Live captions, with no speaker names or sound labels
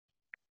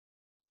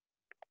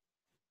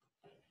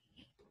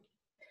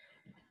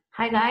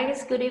Hi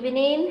guys, good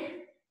evening.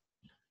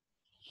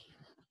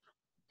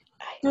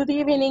 Good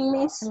evening,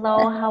 Miss.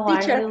 Hello, how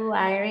Teacher. are you?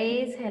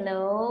 Iris,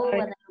 hello.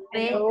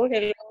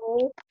 Guadalupe.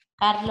 Hello.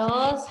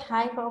 Carlos,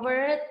 hi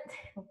Robert.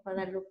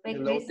 Guadalupe,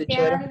 Hello, teacher.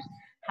 Christian,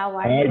 how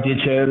are Hi, you?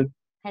 teacher.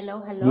 Hello,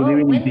 Good hello.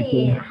 evening, Wendy,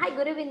 teacher. hi,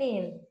 good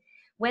evening.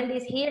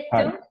 Wendy's here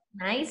Hi. too.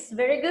 Nice,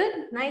 very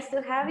good. Nice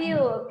to have you,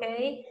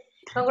 okay.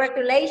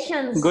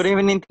 Congratulations. Good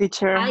evening,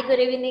 teacher. Hi, good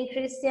evening,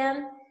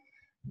 Christian.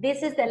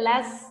 This is the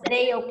last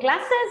day of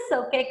classes,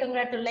 okay?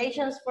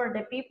 Congratulations for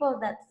the people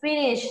that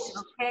finished,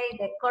 okay,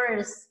 the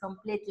course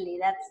completely.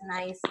 That's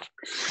nice.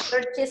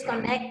 George is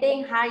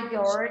connecting. Hi,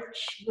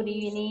 George. Good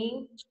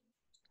evening.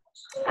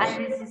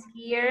 Iris is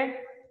here.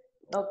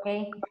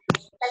 Okay.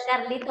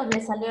 Carlitos,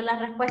 ¿le salió la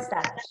respuesta?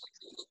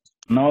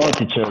 No,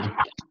 teacher.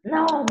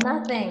 No,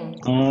 nothing.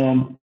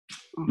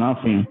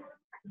 Nothing.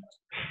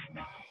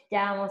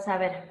 Ya vamos a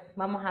ver.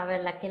 Vamos a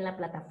verla aquí en la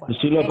plataforma.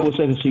 Sí lo ¿Okay?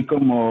 puse así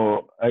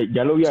como,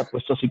 ya lo había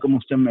puesto así como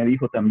usted me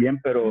dijo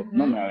también, pero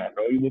no me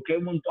agarró. Y busqué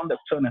un montón de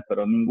opciones,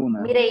 pero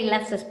ninguna. Mire, y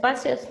los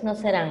espacios no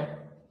serán.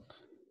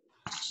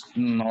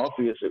 No,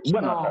 fíjese.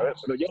 Bueno, No, a ver,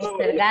 pero yo...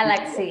 Mr.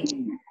 Galaxy.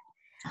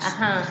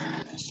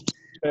 Ajá.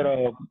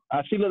 Pero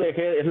así lo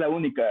dejé, es la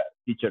única,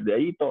 teacher. De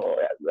ahí todo.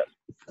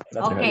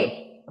 Ok,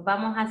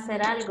 vamos a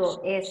hacer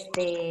algo.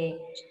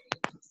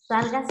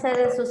 Sálgase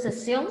de su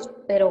sesión,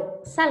 pero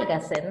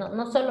sálgase.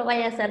 No solo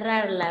vaya a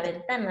cerrar la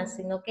ventana,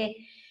 sino que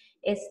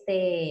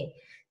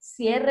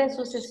cierre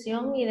su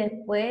sesión y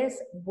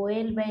después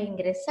vuelve a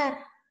ingresar.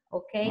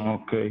 ¿Ok?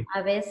 Okay.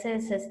 A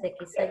veces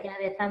quizá ya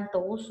de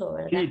tanto uso,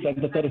 ¿verdad? Sí,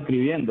 tanto estar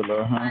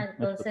escribiéndolo. Ajá,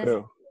 entonces,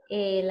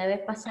 la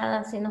vez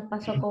pasada sí nos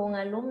pasó con un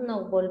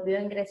alumno, volvió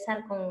a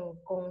ingresar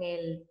con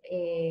el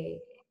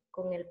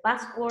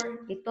password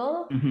y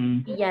todo,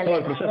 y ya le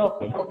agarró,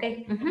 ¿ok?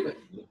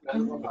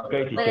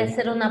 Okay, puede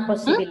ser una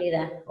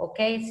posibilidad, ¿ok?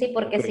 Sí,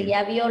 porque si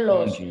ya vio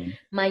los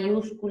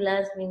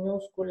mayúsculas,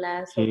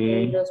 minúsculas,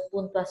 okay, los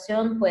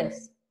puntuación,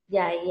 pues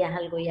ya ahí es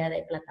algo ya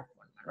de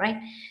plataforma, right?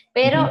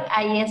 Pero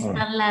ahí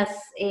están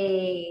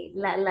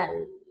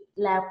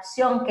la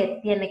opción que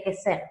tiene que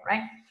ser,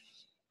 right?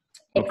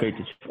 Okay,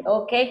 teacher.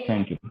 Okay.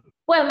 Thank you.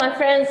 Well, my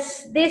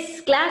friends,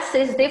 this class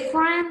is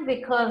different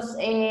because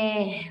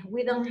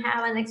we don't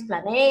have an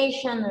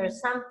explanation or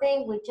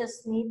something. We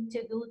just need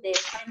to do the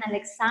final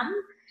exam.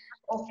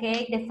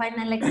 Okay, the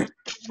final exam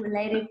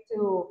related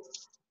to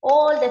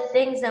all the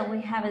things that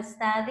we have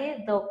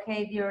studied,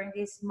 okay, during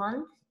this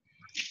month.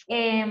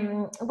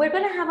 We're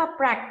going to have a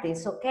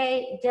practice,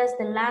 okay, just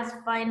the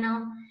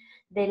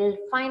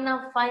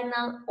final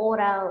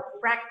oral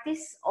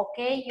practice,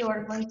 okay?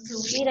 You're going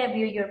to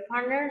interview your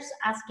partners,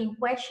 asking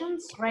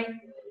questions, right?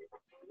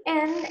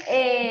 And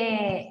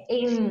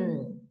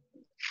in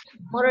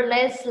more or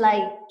less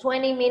like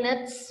 20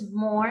 minutes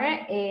more,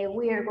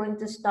 we are going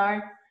to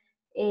start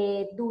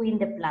doing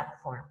the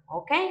platform,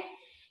 okay?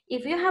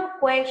 If you have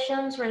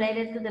questions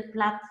related to the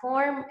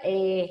platform,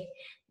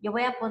 yo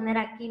voy a poner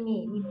aquí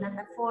mi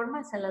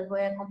plataforma, se las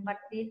voy a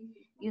compartir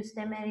y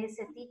usted me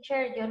dice,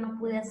 teacher, yo no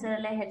pude hacer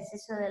el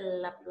ejercicio de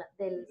la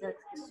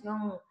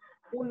sección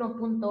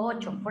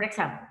 1.8, por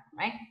ejemplo,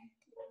 right?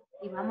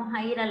 Y vamos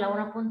a ir a la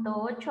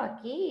 1.8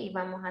 aquí y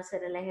vamos a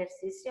hacer el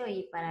ejercicio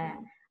y para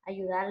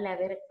ayudarle a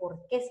ver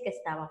por qué es que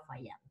estaba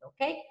fallando,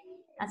 ¿ok?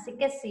 Así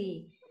que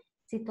si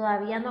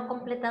todavía no ha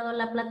completado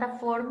la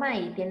plataforma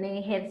y tiene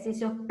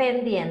ejercicios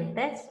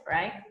pendientes,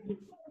 right,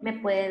 me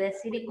puede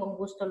decir y con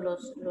gusto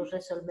los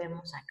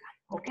resolvemos acá,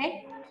 ¿ok?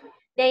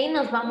 De ahí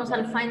nos vamos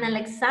al final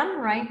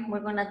exam, right?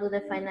 We're going to do the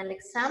final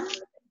exam.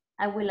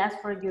 I will ask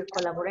for your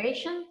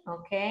collaboration,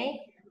 okay?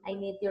 I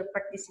need your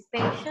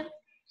participation.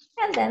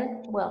 And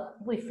then, well,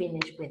 we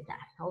finish with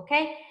that,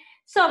 okay?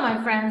 So,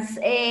 my friends,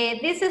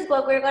 this is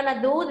what we're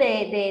gonna do,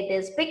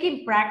 the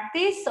speaking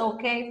practice,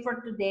 okay,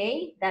 for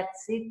today.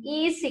 That's it,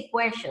 easy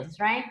questions,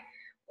 right?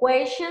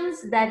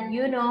 Questions that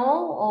you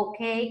know,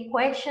 okay,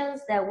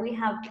 questions that we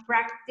have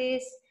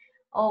practiced,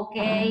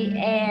 okay,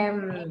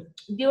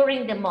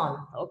 during the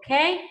month,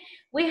 okay?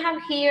 We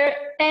have here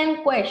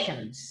 10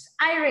 questions.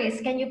 Iris,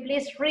 can you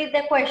please read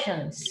the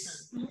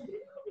questions?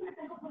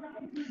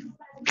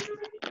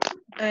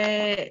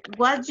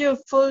 What's your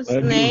full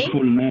name? Your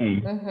full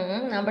name.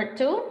 Number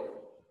 2.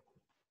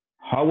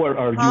 How old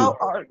are you? How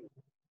old?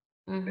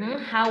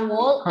 How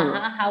old?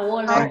 How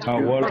old are you? How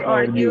old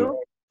are you?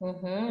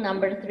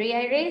 Number 3,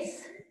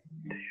 Iris.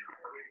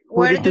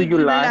 Where do you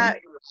live?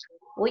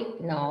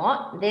 Wait,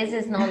 no, this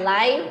is not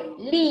live.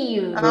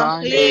 Live.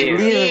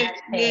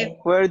 Live.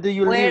 Where do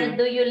you Where live?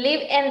 do you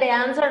live? And the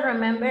answer,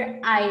 remember,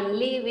 I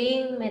live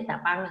in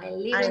Metapán, I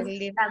live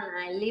in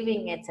Santana, I live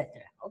in, etc.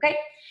 Okay.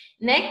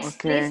 Next,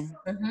 please.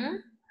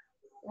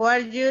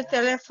 What's your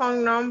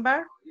telephone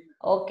number?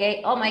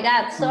 Okay. Oh my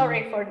God.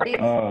 Sorry for this.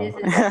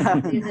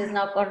 This is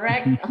not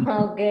correct.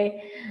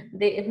 Okay.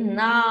 The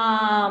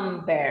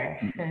number.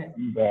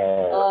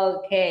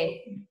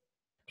 Okay.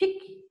 Pick.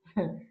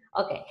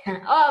 Okay.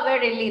 Oh,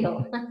 very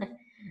little.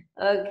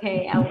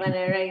 Okay. I'm gonna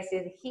erase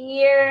it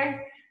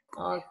here.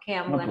 Okay,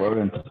 No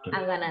problem.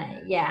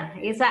 yeah,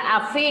 it's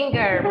a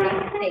finger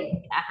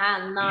mistake.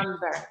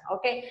 Number.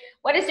 Okay,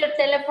 what is your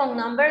telephone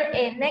number?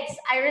 Next,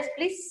 Iris,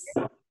 please.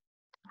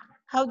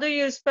 How do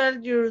you spell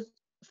your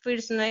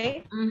first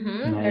name?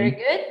 Very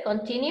good.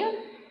 Continue.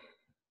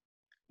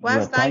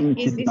 What time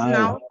is it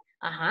now?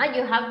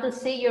 You have to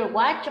see your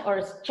watch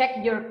or check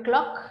your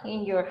clock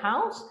in your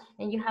house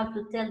and you have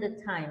to tell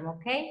the time,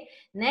 okay?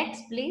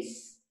 Next,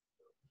 please.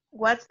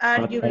 What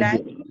are you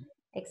like?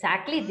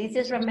 Exactly. This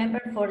is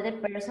remembered for the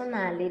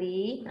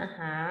personality.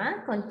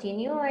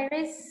 Continue,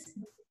 Iris.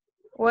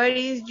 Where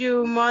is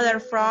your mother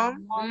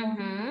from?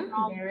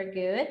 Very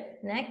good.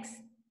 Next.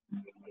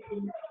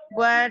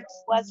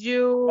 What's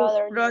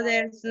your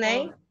brother's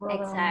name?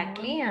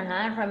 Exactly.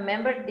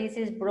 Remember, this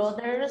is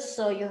brothers,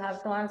 so you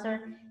have to answer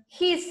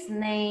his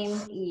name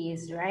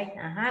is, right?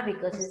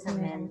 Because it's a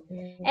man.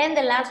 And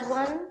the last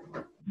one.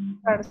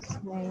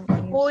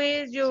 Who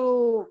is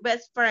your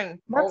best friend?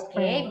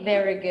 Okay,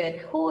 very good.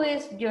 Who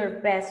is your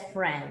best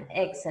friend?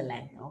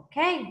 Excellent.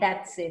 Okay,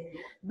 that's it.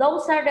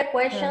 Those are the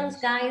questions,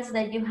 guys,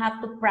 that you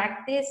have to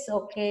practice,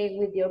 okay,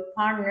 with your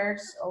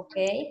partners,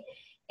 okay.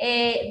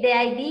 The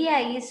idea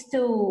is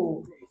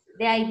to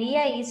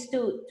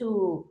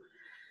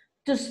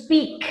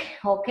speak,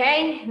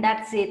 okay.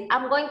 That's it.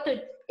 I'm going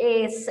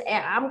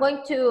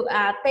to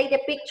take a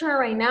picture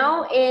right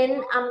now,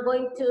 and I'm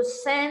going to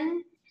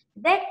send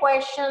the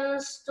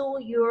questions to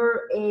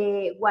your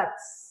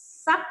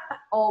WhatsApp.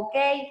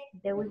 Okay,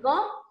 there we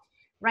go.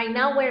 Right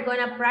now we're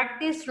gonna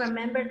practice.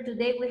 Remember,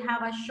 today we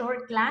have a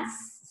short class,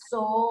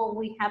 so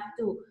we have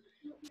to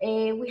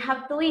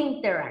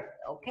interact,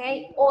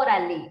 okay,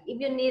 orally.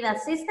 If you need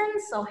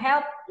assistance or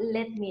help,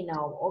 let me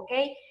know,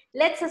 okay?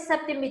 Let's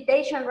accept the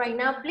invitation right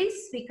now,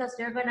 please, because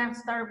you're gonna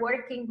start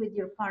working with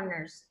your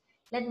partners.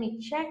 Let me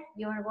check.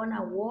 You're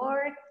gonna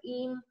work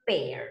in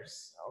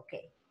pairs.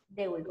 Okay,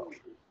 there we go.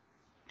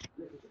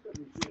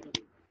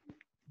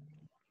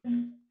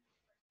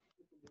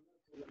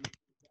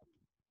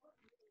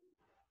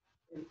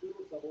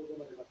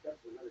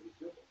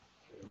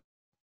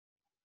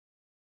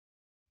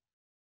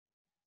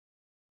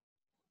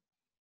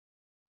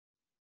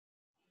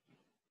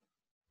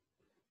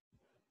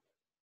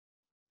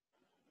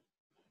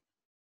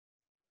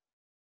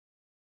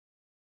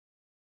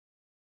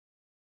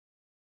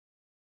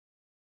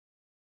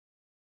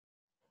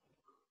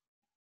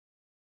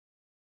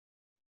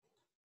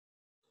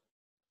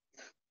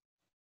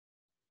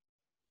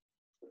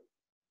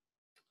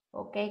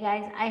 Okay,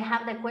 guys, I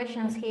have the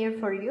questions here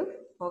for you,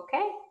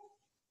 okay?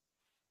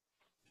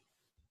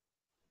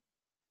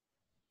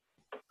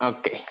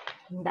 Okay.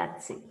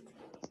 That's it.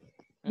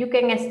 You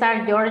can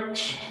start,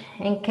 George,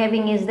 and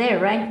Kevin is there,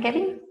 right,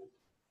 Kevin?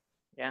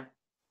 Yeah.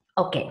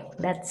 Okay,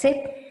 that's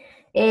it.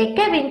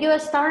 Kevin, you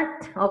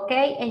start,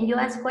 okay? And you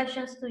ask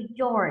questions to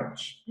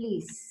George,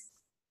 please.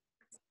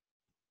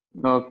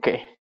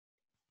 Okay.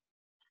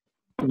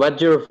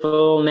 What's your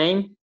full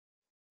name?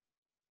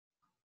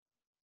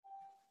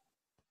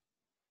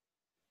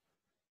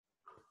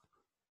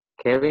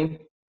 Kevin?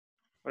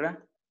 Hola.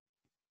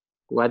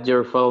 What's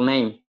your full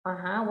name?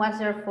 What's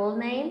your full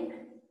name?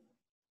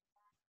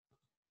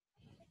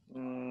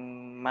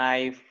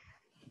 My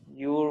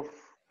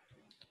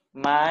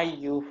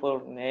full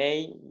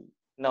name.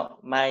 No,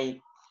 My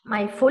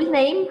full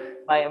name?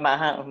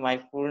 my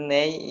full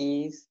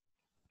name is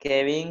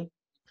Kevin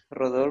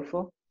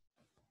Rodolfo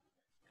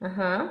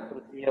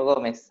Trujillo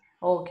Gomez.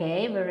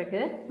 Okay, very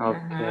good.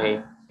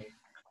 Okay.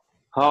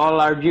 How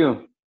old are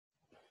you?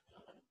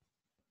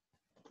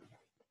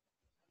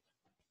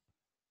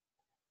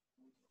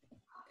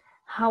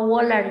 How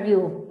old are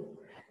you?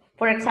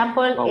 For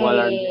example,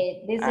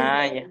 this is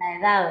Yeah. la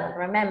edad,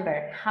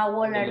 remember. How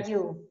old are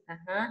you?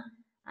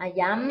 I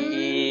am...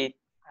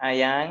 I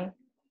am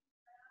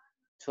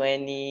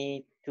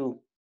 22.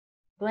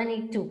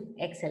 22,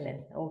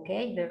 excellent.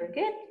 Okay, very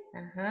good.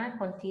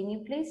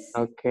 Continue, please.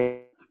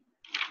 Okay.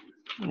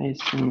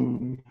 It's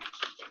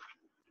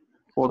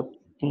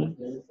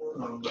 14.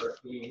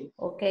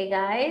 Okay,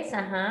 guys,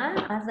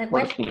 ask the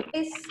question,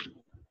 please.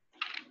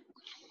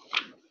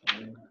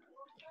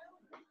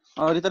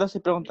 Ahorita lo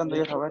estoy preguntando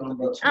yo, Roberto.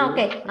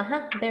 Okay,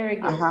 very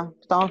good.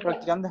 Estamos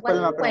practicando, después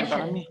me va a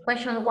preguntar a mí.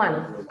 Question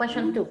 1,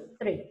 question 2,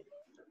 3.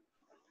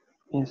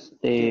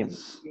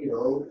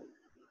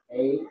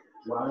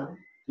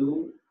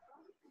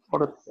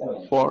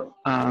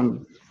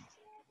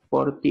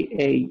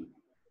 48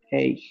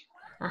 age.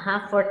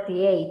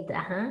 48,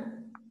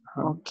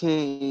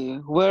 Okay,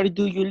 where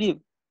do you live?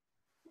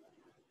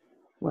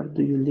 Where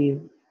do you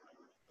live?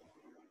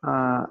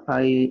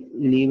 I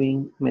live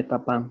in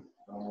Metapan.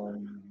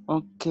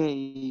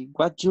 Okay,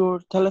 what's your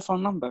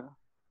telephone number?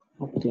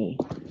 Okay.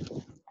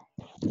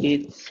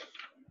 It's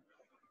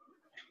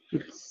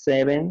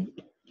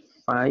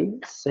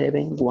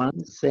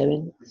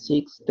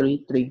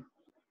 7571763.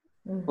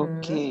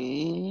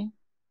 Okay.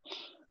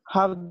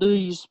 How do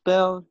you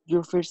spell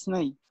your first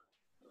name?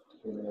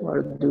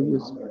 Where do you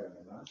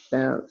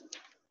spell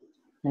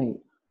name?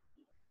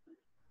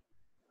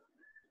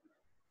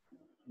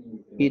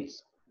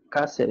 It's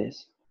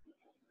Cáceres.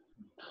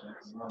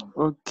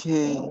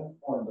 Okay.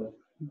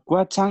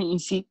 What time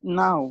is it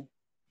now?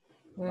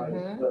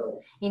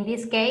 In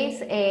this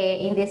case,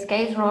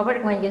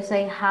 Robert, when you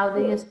say how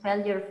do you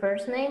spell your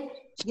first name,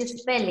 you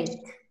spell it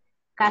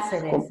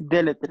Cáceres.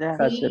 Deletrear.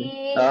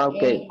 C Ah,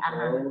 okay.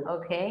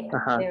 okay.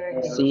 Ajá.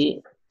 Very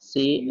good.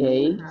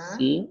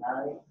 C-A-C-I.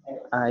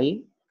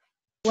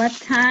 What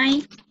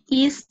time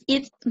is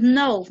it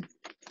now?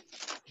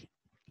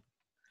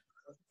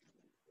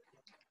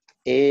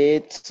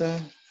 It's,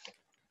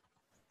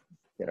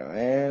 quiero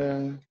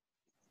ver.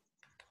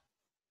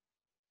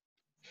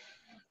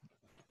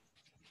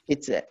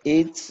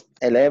 It's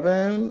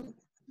 11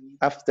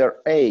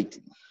 after 8.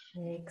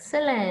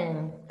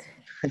 Excellent.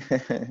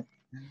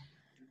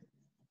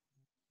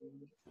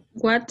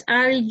 What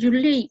are you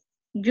like?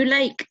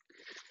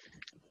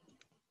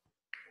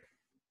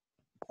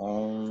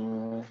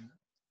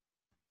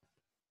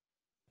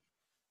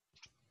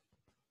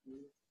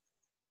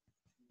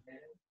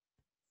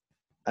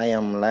 I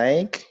am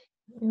like.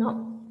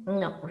 No.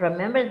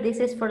 Remember, this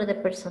is for the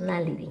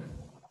personality.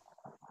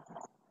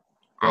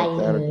 I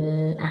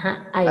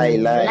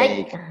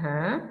like.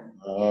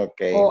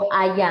 Okay. O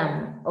I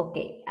am. Ok.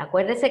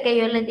 Acuérdese que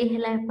yo les dije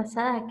la vez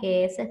pasada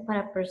que ese es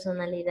para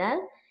personalidad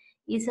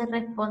y se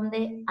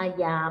responde I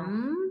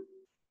am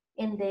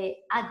en the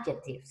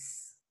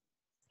adjectives.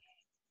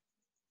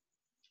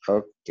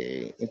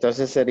 Okay.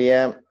 Entonces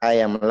sería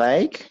I am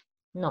like.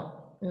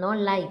 No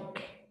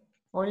like.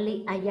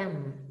 Only I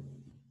am.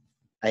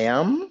 I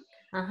am.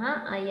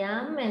 I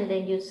am, and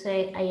then you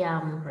say I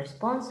am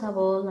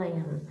responsible, I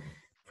am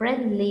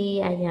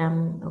friendly, I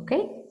am,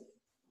 okay?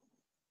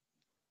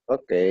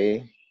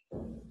 Okay.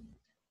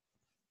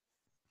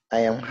 I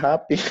am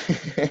happy.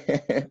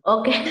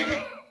 Okay.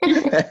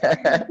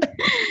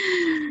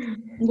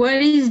 Where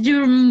is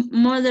your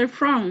mother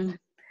from?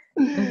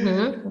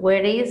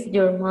 Where is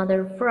your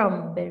mother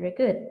from? Very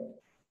good.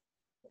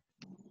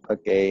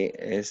 Okay,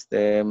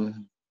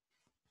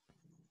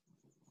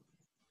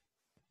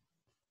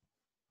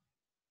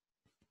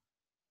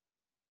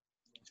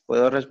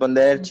 puedo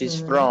responder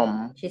she's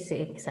from. She's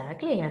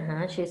exactly,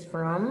 she's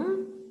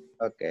from.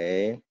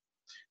 Okay.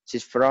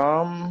 She's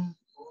from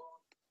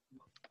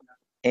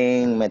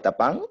in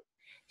Metapán.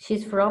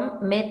 She's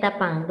from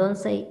Metapán. Don't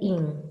say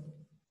in.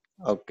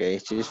 Okay,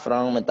 she's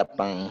from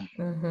Metapán.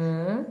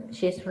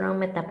 She's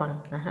from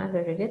Metapán.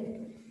 Very good.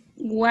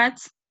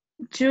 What's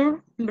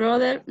your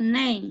brother's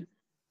name?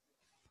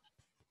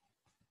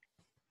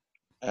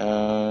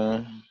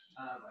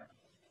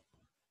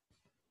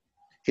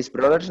 His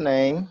brother's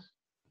name.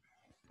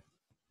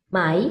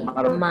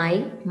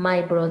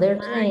 My brother's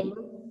name.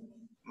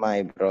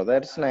 My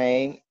brother's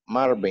name,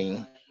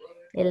 Marvin.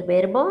 El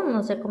verbo,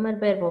 no sé cómo el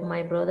verbo.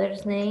 My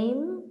brother's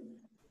name.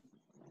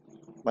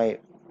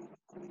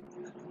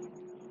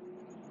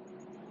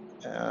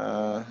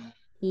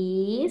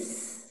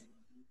 Is.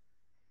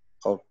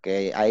 Ok,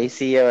 ahí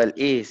sí lleva el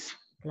is.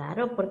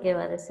 Claro, porque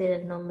va a decir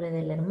el nombre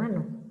del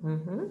hermano.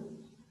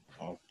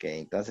 Ok,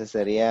 entonces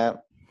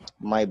sería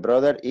my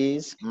brother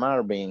is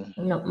Marvin.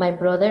 No, my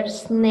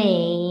brother's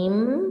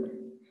name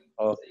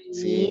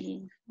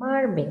Sí.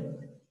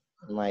 Marvin.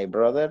 My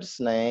brother's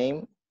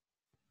name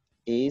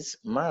is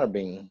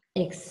Marvin.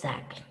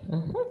 Exactly.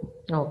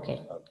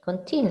 Okay,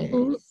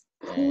 continue.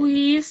 Who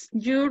is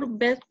your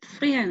best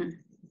friend?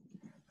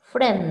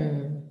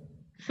 Friend.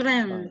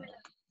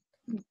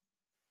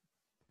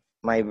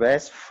 My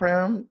best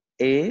friend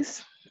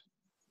is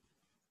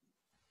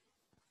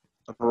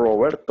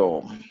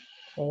Roberto.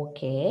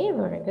 Okay,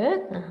 very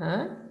good.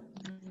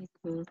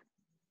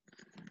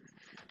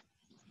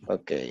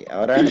 Ok,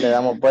 ahora le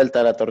damos vuelta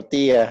a la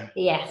tortilla.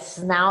 Yes,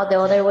 now the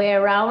other way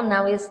around.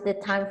 Now is the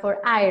time for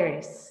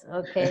Iris.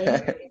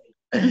 Okay.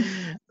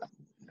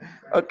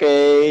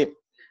 Okay,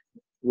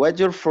 what's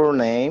your full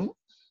name?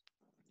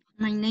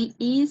 My name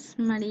is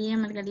Maria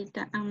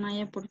Margarita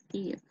Amaya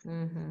Portillo.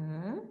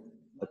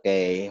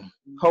 Okay,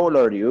 how old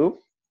are you?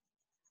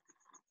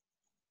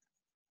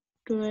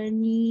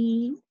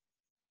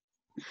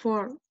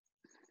 24.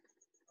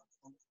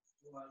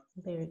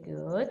 Very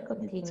good.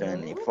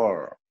 Continue.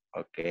 24.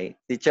 Okay.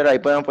 Teacher, ahí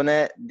pueden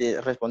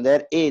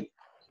responder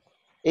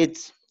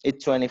it's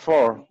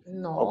 24.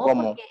 No, ¿O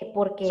cómo?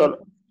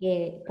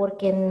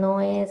 porque no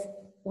es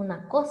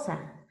una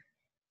cosa.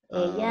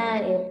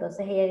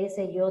 Entonces ella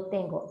dice, yo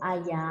tengo,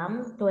 I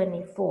am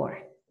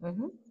 24.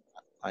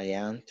 I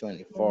am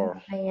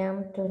 24. I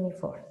am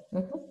 24.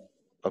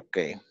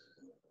 Okay.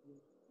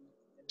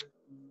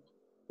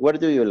 Where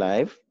do you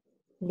live?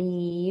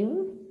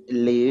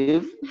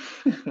 Live.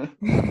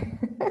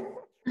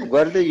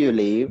 Where do you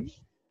live?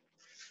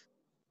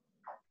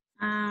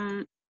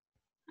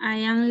 I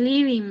am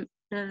living,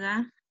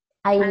 ¿verdad?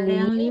 I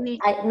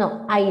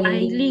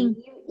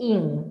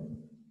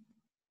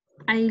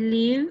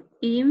live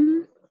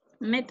in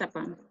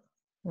Metapan.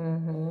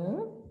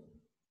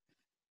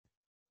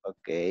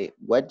 Okay.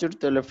 What's your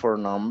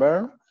telephone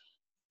number?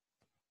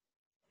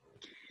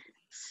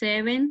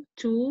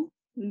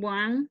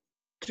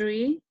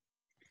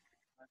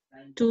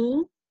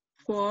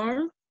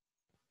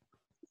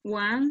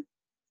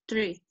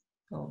 72132413.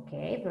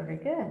 Okay, very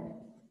good.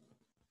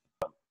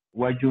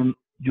 What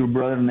your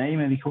brother name,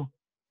 me dijo?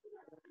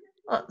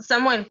 Oh,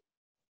 Samuel.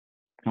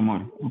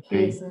 Samuel,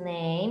 okay. His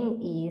name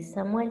is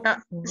Samuel.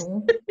 Ah.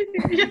 Mhm.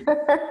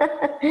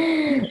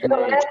 His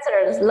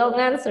name, long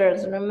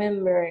answers,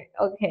 remember.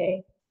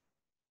 Okay.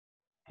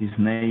 his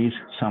name is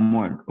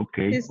Samuel,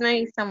 okay. His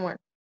name is Samuel.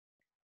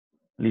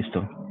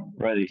 Listo,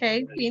 ready.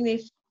 Okay,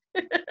 finish.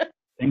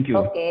 Thank you.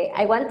 Okay,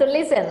 I want to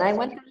listen. I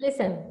want to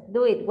listen.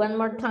 Do it one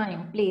more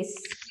time, please.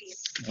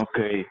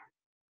 Okay.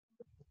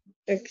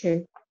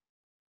 Okay.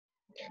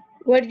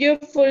 What's your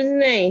full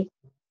name?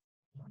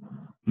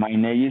 My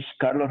name is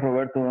Carlos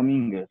Roberto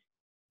Dominguez.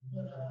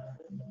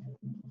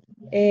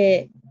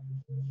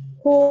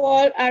 Who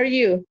old are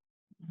you?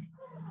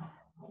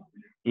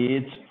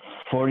 It's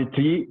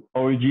 43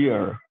 or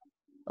year.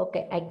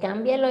 Okay, I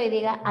cámbialo y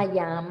diga I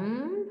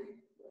am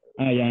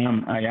I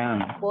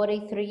am.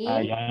 43.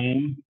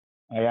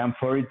 I am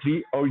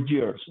 43 or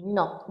years.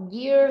 No,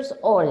 years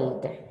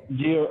old.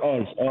 Year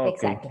old. Oh, okay.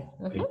 Exactly.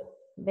 Okay.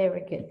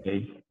 Very good.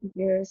 Okay.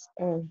 Years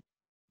old.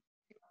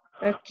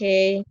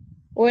 Okay.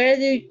 Where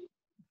do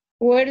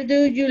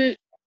you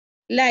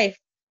live?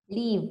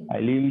 Live. I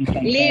live in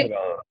San Live.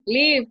 Salvador.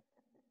 Live.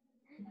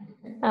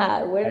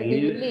 Where do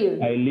you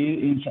live? I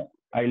live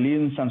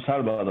in San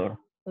Salvador.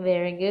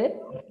 Very good.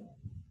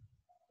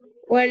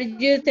 What is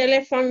your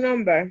telephone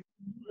number?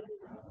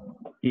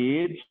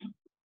 It's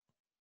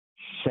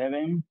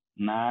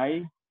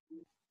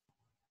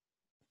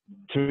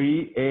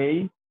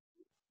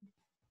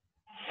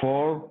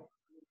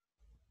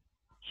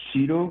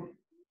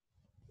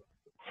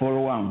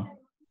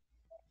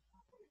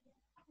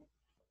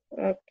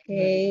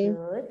Okay. Very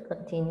good.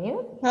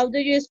 Continue. How do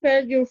you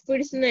spell your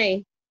first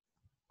name?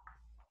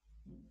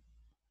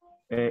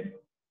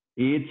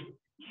 It's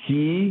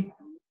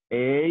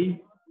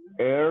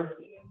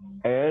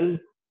CARLOS.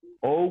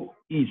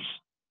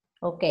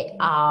 Okay.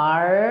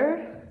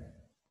 R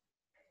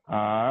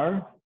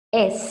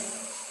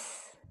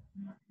S.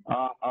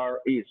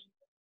 RS.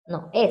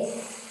 No,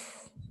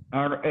 S.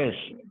 RS.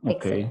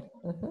 Okay.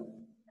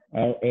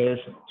 Excellent.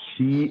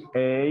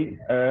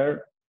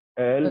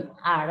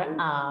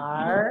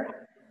 RSCARL.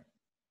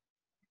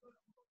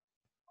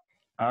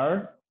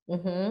 R.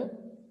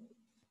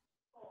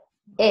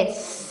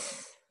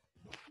 S.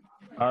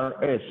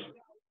 RS.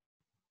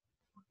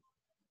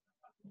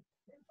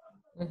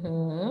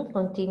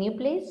 Continue,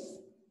 please.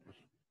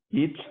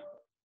 It's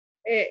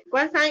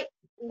What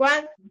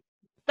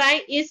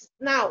time is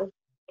now?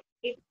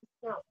 It's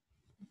now.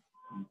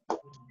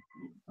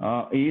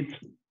 It's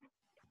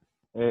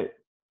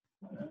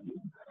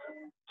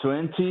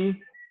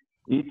 20.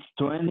 It's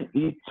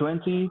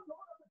 20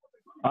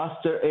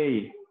 after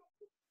 8.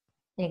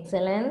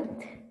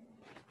 Excellent.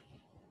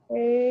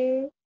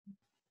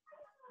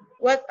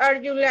 What are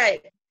you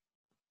like?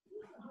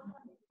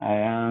 I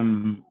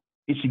am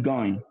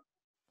easygoing.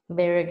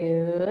 Very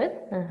good.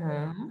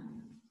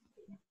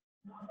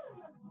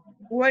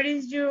 Where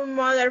is your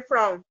mother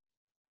from?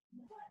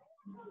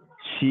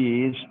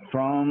 She is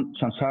from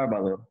San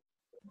Salvador.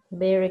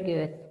 Very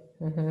good.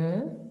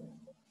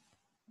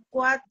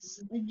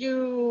 What's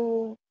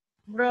your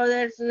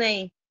brother's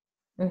name?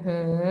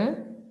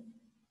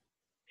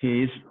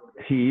 He is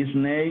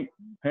named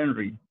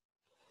Henry.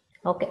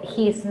 Okay,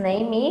 his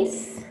name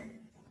is?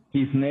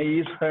 His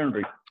name is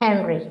Henry.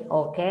 Henry.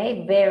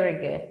 Okay, very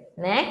good.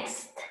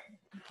 Next.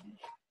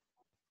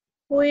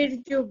 Who is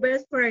your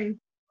best friend?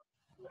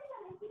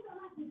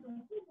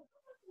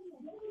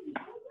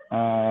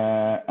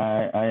 I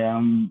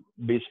am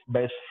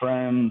best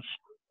friend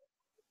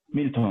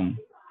Milton.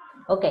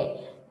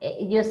 Okay,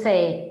 you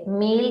say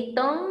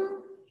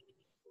Milton.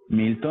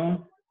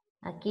 Milton.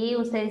 Aquí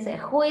usted dice,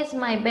 who is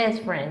my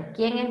best friend?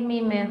 ¿Quién es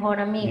mi mejor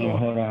amigo?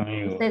 Mejor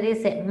amigo. Usted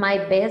dice, my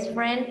best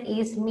friend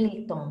is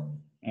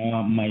Milton.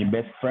 My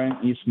best friend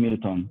is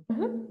Milton.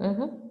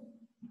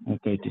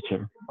 Okay,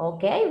 teacher.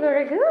 Okay,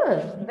 very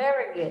good,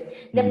 very good.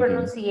 The Thank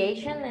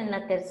pronunciation en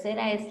la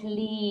tercera es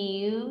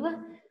live,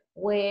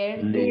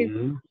 where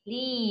Live.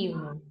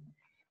 live.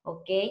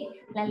 Okay,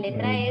 la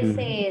letra S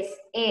es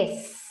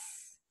F.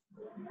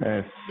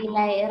 y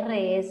la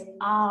R es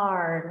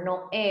R,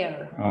 no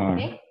air.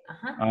 Okay.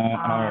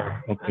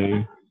 R.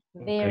 Okay.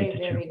 Very, Okay,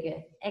 very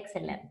good.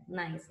 Excellent.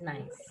 Nice,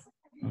 nice.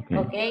 Okay.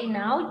 Okay,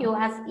 now you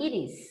ask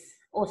Iris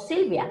or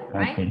Silvia,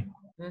 right? Okay.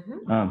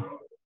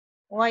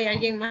 ¿O hay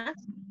alguien más?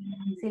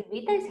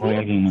 Silvita is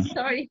here.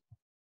 Sorry.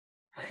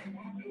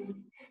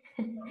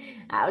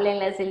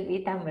 Háblenle a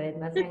Silvita, hombre,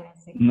 no sean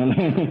así. No la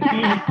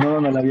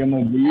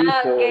habíamos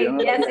visto. Okay,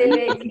 no ya la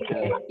Silvia is había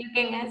here. You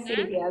can ask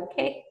Silvia,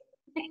 okay?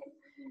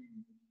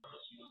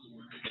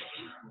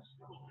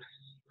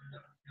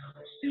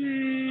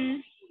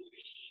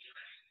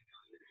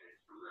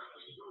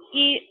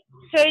 Y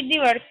soy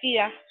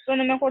divertida, pero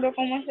no me acuerdo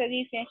cómo se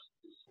dice.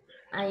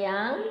 I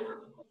am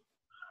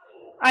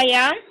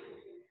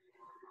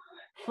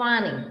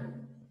funny.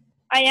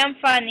 I am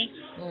funny.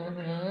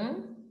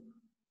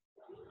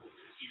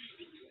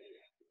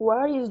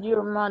 Where is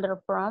your mother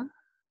from?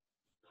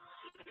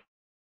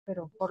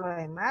 Pero por lo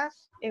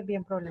demás es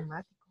bien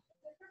problemático.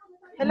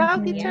 Hello,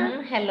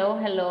 teacher. Hello,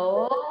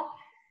 hello.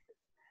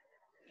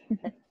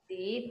 Let's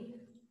see.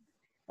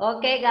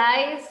 Okay,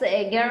 guys,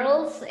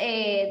 girls,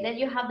 then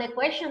you have the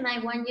question. I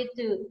want you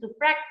to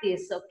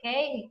practice,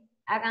 okay?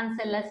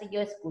 Háganselas si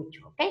yo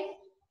escucho, okay?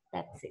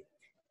 That's it.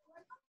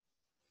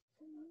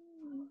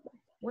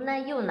 Una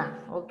y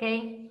una,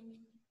 okay?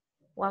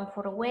 One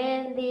for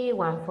Wendy,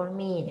 one for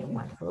me, and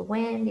one for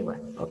Wendy,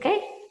 one,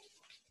 okay?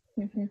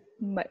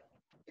 But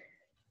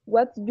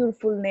what's your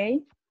full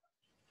name?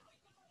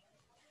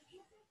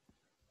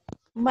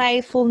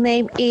 My full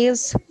name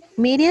is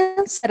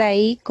Miriam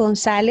Saraí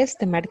González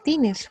de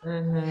Martínez.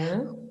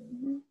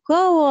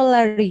 How old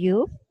are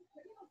you?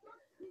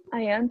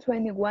 I am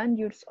 21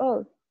 years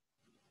old.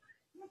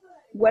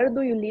 Where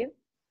do you live?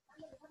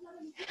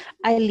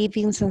 I live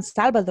in San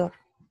Salvador.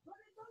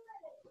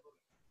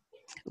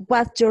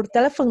 What's your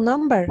telephone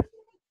number?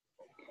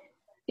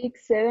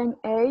 It's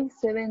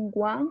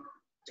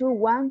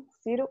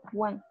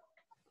 78712101.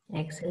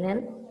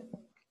 Excellent.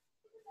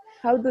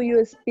 How do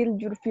you spell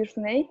your first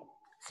name?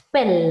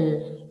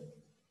 Spell.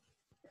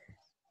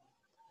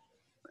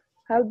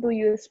 How do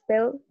you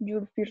spell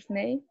your first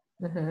name?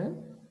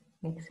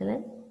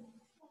 Excellent.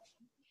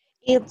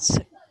 It's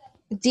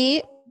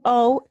Doncaletz.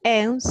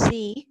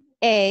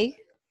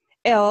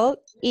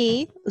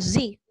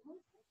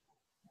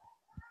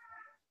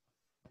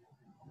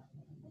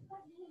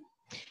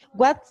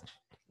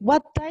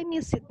 What time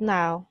is it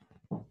now?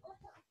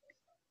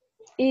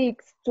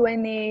 It's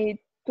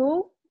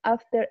 22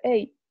 after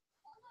 8.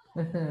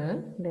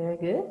 Very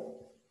good.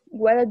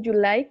 What do you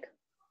like?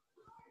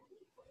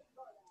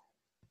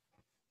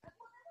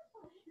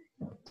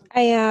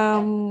 I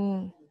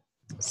am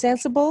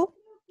sensible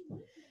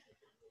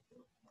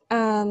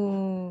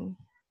and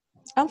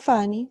I'm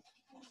funny.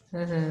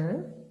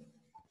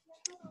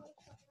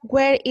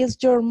 Where is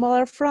your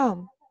mother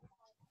from?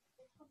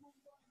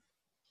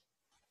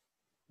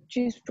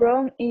 She's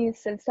from El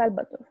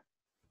Salvador.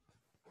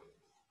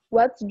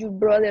 What's your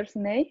brother's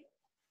name?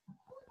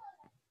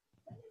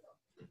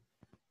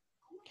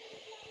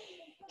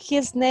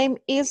 His name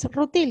is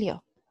Rutilio.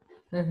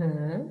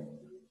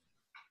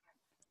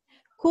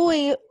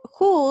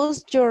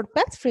 Who's your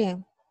best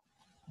friend?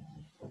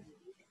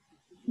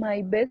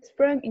 My best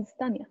friend is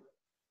Tania.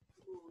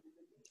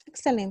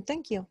 Excellent,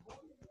 thank you.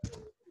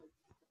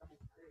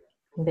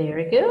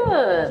 Very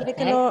good. ¿Quiere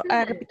que lo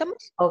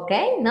repitamos?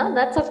 Okay, no,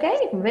 that's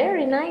okay.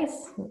 Very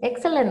nice.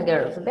 Excellent,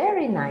 girls.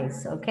 Very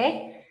nice.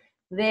 Okay,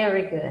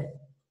 very good.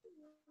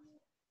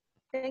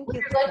 Thank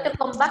you. We're going to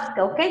come back,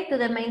 okay, to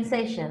the main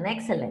session.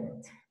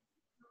 Excellent.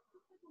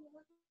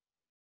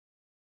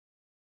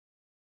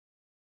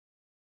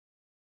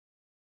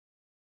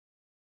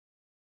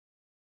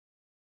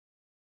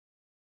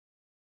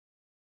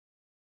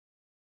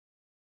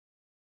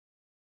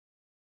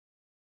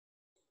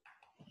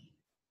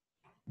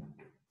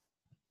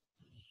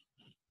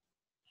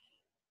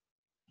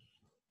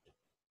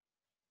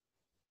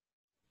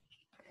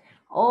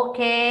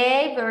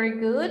 Okay, very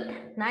good.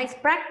 Nice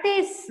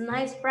practice.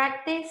 Nice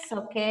practice.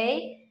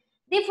 Okay.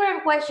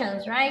 Different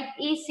questions, right?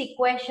 Easy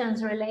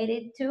questions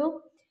related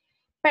to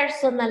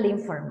personal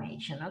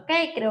information.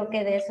 Ok, creo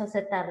que de eso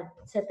se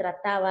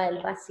trataba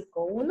el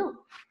básico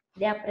 1,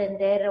 de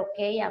aprender,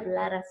 ok,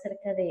 hablar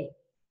acerca de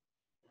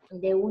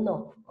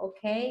uno,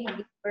 ok,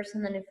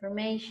 personal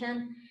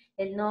information,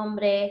 el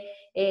nombre,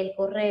 el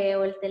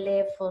correo, el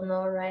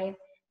teléfono, right,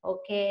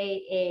 ok,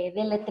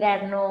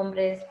 deletrear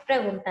nombres,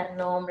 preguntar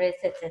nombres,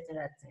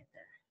 etcétera,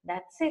 etcétera.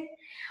 That's it.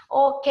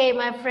 Okay,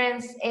 my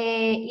friends,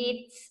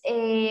 it's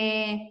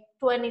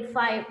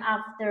 25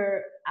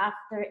 after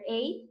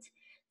 8.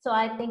 So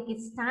I think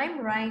it's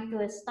time, right,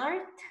 to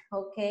start,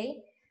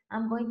 okay?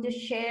 I'm going to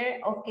share,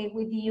 okay,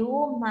 with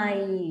you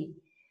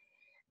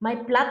my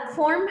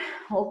platform,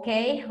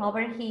 okay?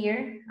 Over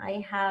here, I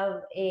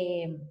have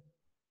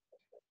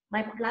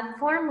my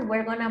platform.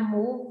 We're gonna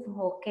move,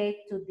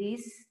 okay, to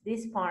this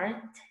part.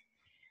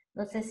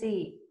 No sé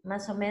si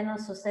más o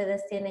menos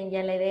ustedes tienen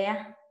ya la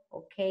idea,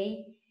 ok.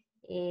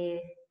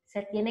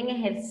 Se tienen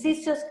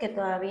ejercicios que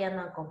todavía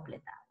no han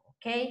completado,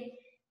 ok.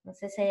 No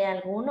sé si hay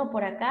alguno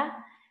por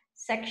acá.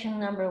 Section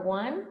number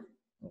 1,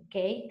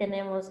 ok.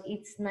 Tenemos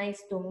It's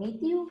nice to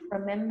meet you,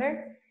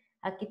 remember.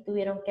 Aquí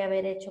tuvieron que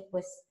haber hecho,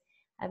 pues,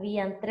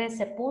 habían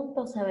 13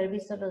 puntos, haber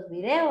visto los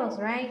videos,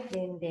 right,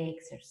 in the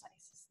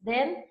exercises.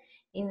 Then,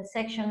 in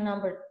section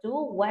number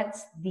 2,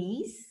 what's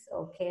this?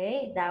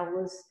 Okay, that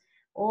was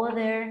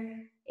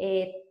other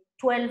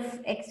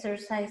 12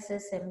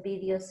 exercises and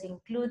videos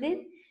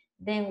included.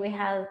 Then we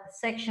have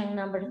section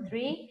number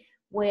 3,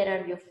 where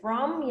are you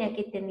from? Y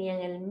aquí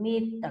tenían el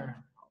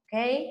midterm,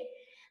 okay?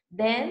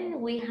 Then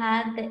we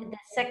had the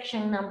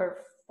section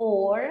number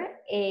 4,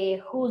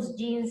 whose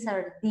genes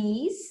are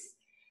these?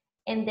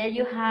 And there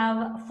you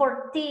have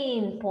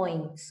 14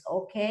 points,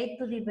 okay,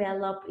 to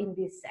develop in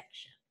this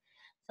section.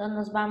 So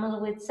nos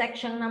vamos with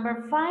section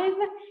number 5,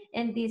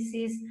 and this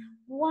is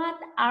what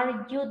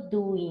are you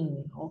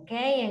doing,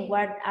 okay? And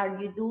what are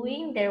you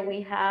doing? There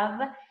we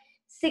have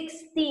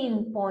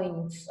 16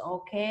 points,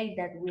 okay,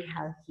 that we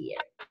have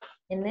here.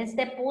 En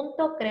este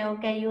punto creo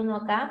que hay uno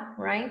acá,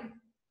 right?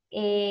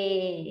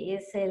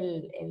 Es I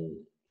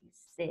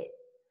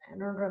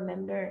don't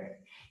remember.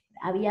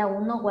 Había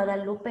uno,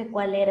 Guadalupe.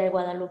 ¿Cuál era el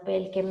Guadalupe?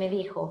 El que me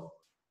dijo.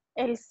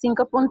 El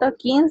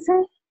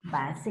 5.15.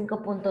 Va,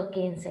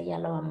 5.15, ya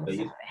lo vamos a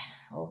ver.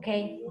 Ok,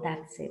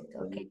 that's it.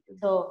 Ok,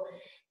 so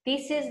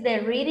this is the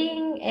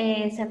reading.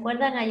 ¿Se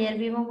acuerdan? Ayer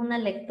vimos una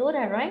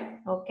lectura,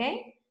 right? Ok,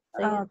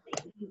 so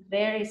it's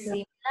very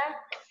similar.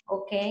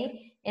 Ok,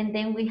 and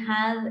then we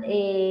had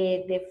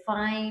the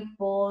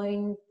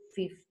 5.15.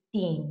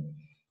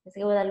 Es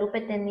que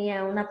Guadalupe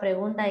tenía una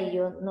pregunta y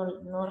yo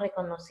no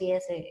reconocí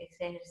ese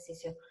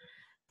ejercicio.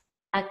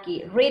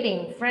 Aquí,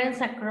 reading,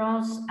 friends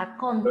across a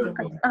continent.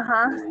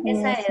 Ajá.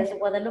 ¿Esa es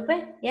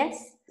Guadalupe?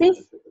 Yes? Sí,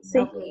 sí.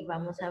 Ok,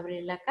 vamos a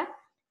abrirla acá.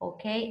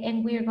 Ok,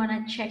 and we're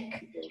gonna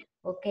check,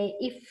 ok,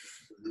 if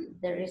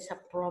there is a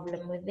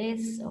problem with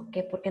this. Ok,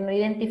 porque no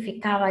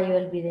identificaba yo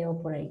el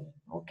video por ahí.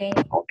 Ok,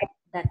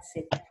 that's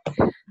it.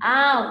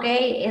 Ah, ok,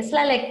 es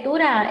la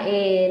lectura,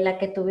 la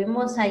que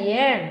tuvimos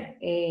ayer.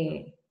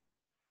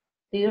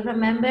 Do you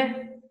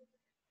remember?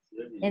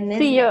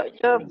 Sí, yo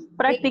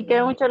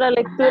practiqué mucho la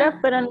lectura,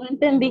 pero no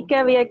entendí qué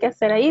había que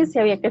hacer ahí, si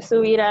había que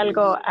subir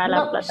algo a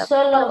la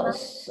plataforma.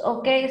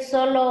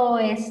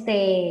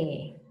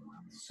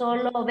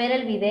 Solo ver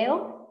el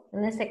video,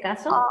 en este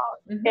caso.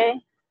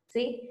 Ok.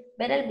 Sí,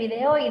 ver el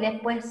video y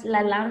después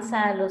la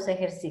lanza a los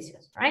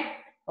ejercicios, right?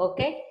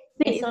 Ok.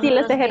 Sí, sí,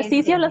 los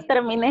ejercicios los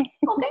terminé.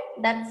 Ok,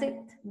 that's it.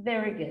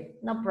 Very good.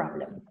 No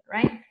problem,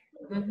 right?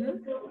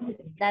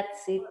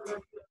 That's it.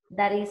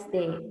 That is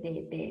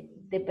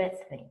the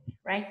best thing,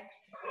 right?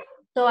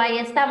 So ahí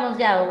estamos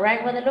ya,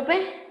 right,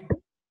 Guadalupe?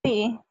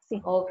 Sí,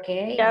 sí. Ok.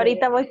 Y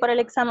ahorita voy por el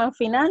examen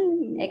final.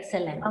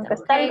 Excelente. Aunque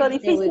está algo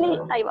difícil,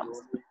 ahí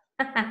vamos.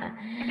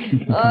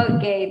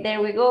 Okay, there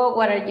we go.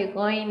 What are you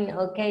going?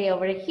 Okay,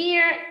 over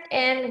here.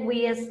 And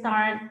we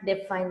start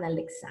the final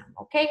exam,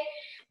 okay?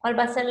 ¿Cuál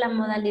va a ser la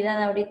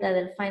modalidad ahorita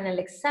del final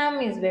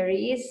exam? It's very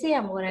easy.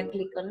 I'm going to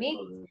click on it.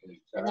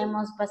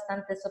 Tenemos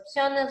bastantes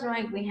opciones,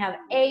 right? We have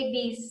A,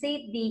 B,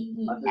 C, D,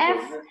 E,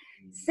 F.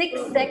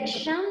 6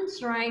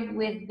 sections, right,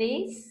 with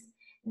this.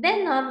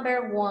 The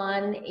number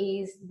 1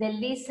 is the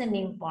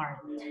listening part,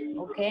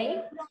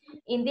 okay?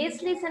 In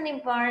this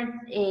listening part,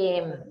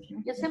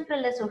 yo siempre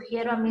les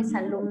sugiero a mis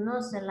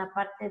alumnos en la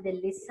parte de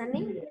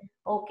listening,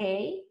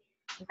 okay,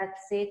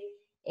 that's it,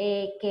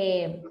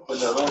 que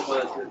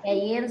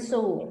ahí en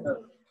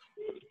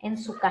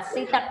su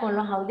casita con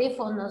los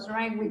audífonos,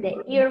 right, with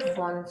the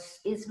earphones,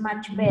 is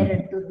much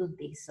better to do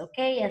this,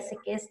 okay? Así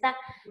que esta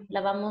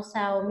la vamos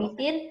a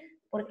omitir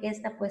porque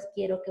esta pues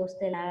quiero que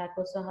usted la haga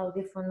con sus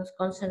audífonos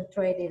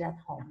concentrated at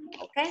home,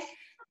 okay?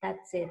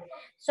 That's it.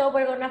 So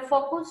we're gonna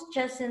focus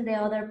just in the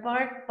other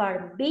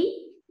part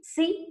B,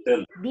 C,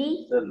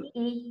 D,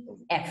 E,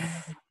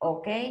 F,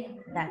 okay?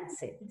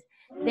 That's it.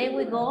 Then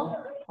we go,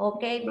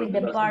 okay, with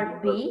the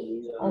part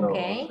B,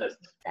 okay?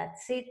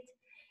 That's it.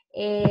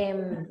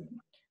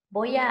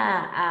 Voy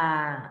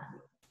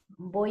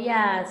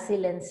a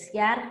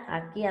silenciar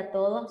aquí a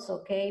todos,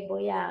 ok,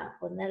 voy a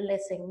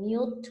ponerles en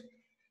mute.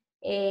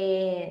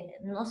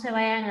 No se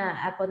vayan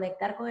a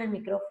conectar con el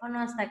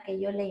micrófono hasta que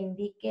yo le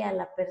indique a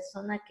la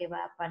persona que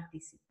va a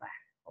participar,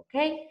 ok.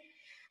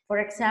 Por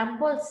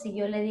ejemplo, si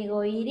yo le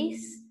digo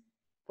Iris,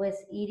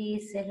 pues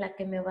Iris es la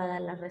que me va a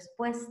dar la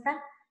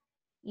respuesta.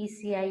 Y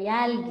si hay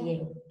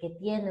alguien que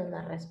tiene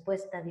una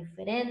respuesta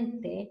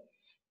diferente,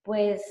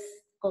 pues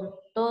con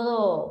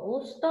todo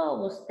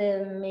gusto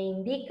usted me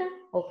indica,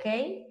 ok,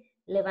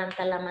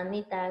 levanta la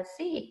manita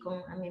así,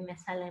 a mí me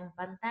sale en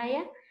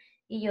pantalla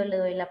y yo le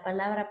doy la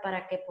palabra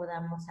para que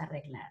podamos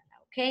arreglarla,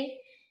 ok.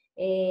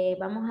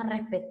 Vamos a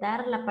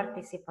respetar la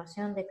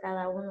participación de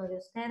cada uno de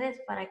ustedes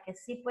para que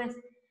sí pues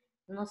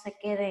no se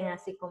queden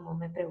así como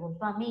me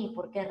preguntó a mí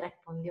por qué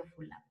respondió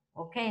fulano,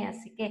 ok,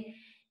 así que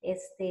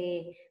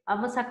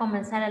vamos a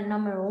comenzar el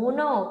número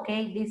 1, ok,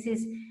 this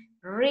is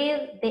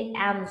read the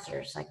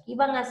answers. Aquí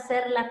van a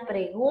hacer la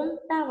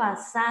pregunta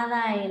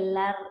basada en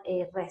la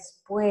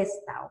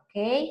respuesta, ok.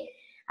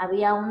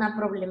 Había una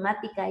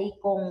problemática ahí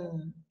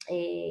con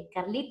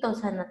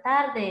Carlitos en la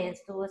tarde,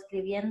 estuvo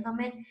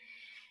escribiéndome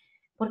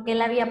porque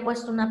él había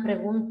puesto una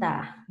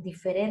pregunta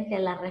diferente a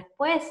la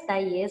respuesta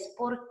y es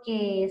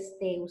porque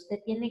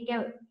usted tiene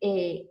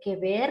que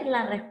ver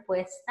la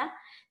respuesta.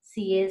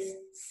 Si es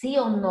sí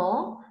o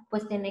no,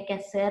 pues tiene que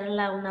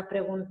hacerla una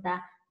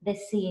pregunta de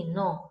sí y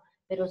no.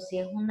 Pero si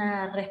es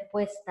una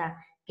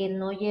respuesta que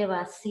no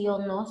lleva sí o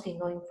no,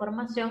 sino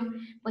información,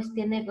 pues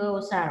tiene que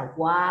usar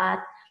what,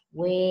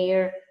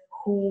 where,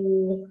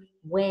 who,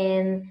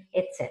 when,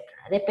 etc.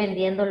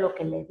 Dependiendo lo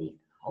que le diga.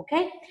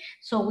 Okay,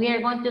 so we are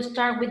going to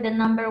start with the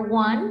number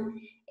 1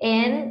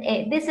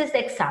 and this is the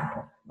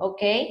example,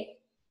 okay.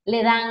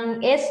 Le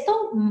dan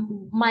esto,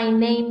 my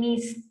name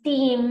is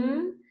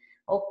Tim,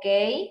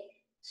 okay.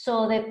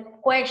 So the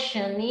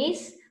question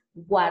is,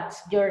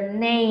 what's your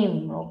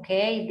name,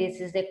 okay.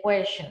 This is the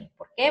question,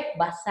 ¿por qué?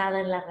 Basada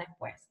en la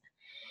respuesta.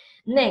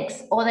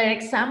 Next, other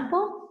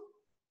example,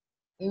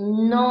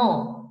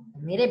 no,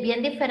 Mire,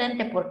 bien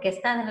diferente porque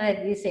esta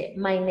red dice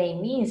my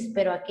name is,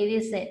 pero aquí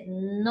dice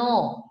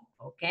no,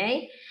 ¿ok?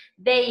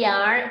 They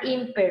are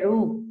in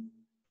Peru.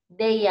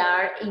 They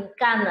are in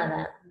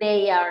Canada.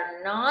 They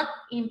are not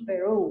in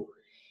Peru.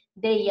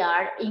 They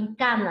are in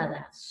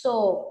Canada.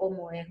 So,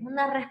 como es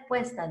una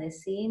respuesta de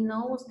sí o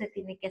no, usted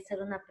tiene que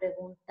hacer una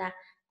pregunta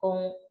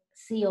con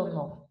sí o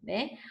no.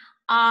 ¿Ve?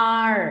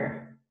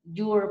 Are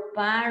your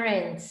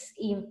parents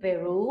in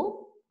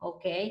Peru?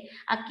 Ok.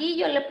 Aquí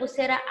yo le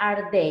pusiera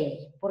are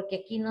they,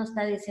 porque aquí no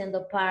está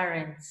diciendo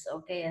parents.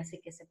 Ok,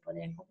 así que se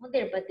podrían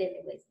confundir. But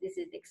anyways, this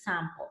is the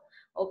example.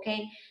 Ok.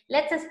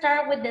 Let's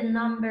start with the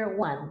number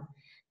one.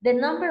 The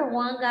number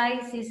one,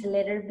 guys, is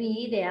letter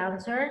B, the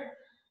answer.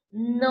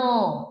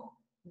 No,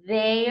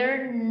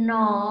 they're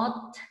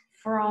not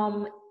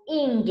from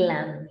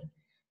England.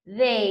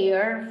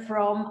 They're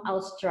from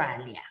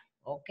Australia.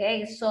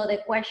 Okay, so the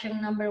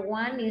question number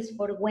one is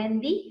for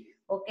Wendy.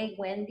 Okay,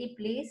 Wendy,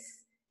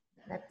 please.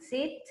 That's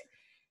it.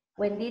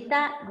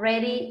 Wendita,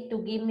 ready to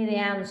give me the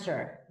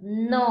answer.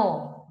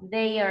 No,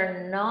 they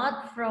are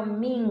not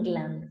from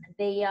England.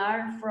 They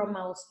are from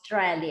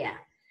Australia.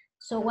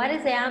 So what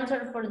is the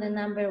answer for the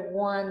number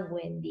one,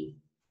 Wendy?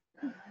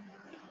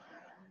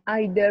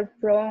 Are they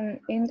from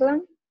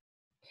England?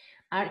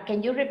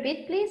 Can you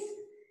repeat, please?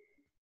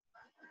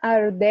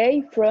 Are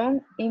they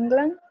from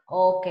England?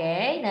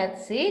 Okay,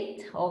 that's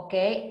it.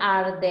 Okay,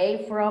 are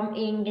they from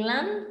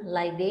England?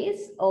 Like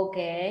this.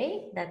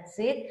 Okay, that's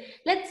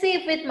it. Let's see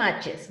if it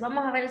matches.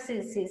 Vamos a ver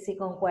si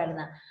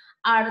concuerda.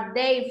 Are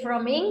they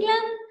from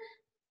England?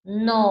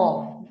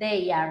 No,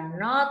 they are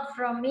not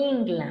from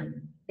England.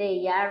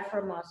 They are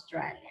from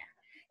Australia.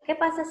 ¿Qué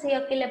pasa si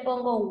yo aquí le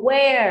pongo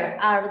where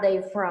are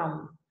they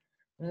from?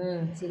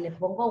 Si le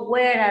pongo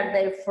where are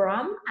they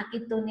from, aquí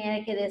tú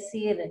tienes que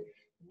decir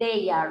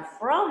they are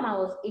from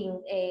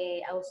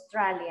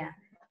Australia.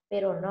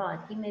 Pero no,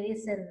 aquí me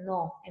dicen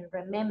no. And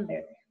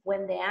remember,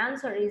 when the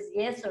answer is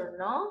yes or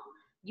no,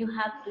 you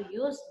have to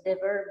use the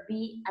verb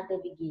be at the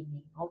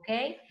beginning,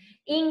 ¿ok?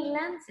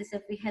 England, si se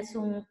fija, es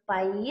un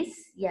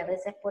país y a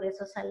veces por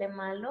eso sale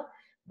malo,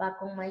 va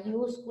con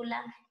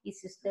mayúscula y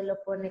si usted lo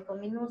pone con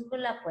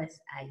minúscula,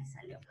 pues ahí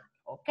salió mal.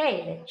 Ok,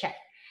 let's check.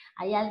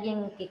 ¿Hay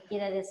alguien que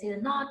quiera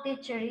decir, no,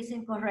 teacher, is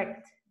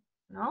incorrect?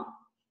 ¿No?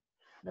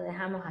 Lo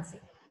dejamos así.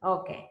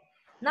 Ok.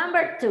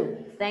 Number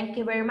two. Thank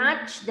you very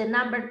much. The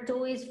number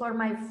two is for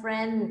my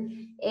friend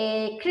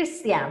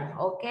Christian.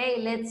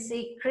 Okay, let's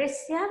see,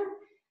 Christian.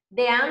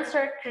 The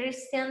answer,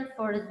 Christian,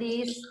 for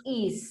this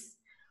is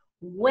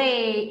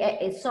we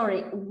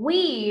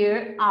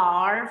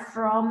are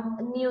from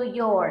New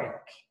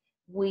York.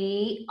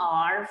 We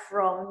are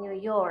from New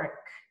York.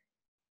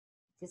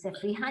 Si se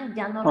fijan,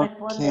 ya no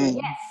responde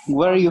yes.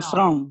 Where are you no.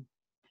 from?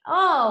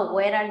 Oh,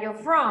 where are you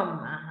from?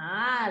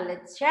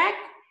 Let's check.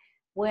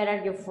 Where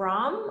are you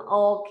from?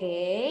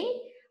 Okay.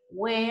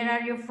 Where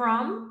are you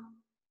from?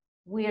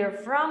 We're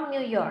from New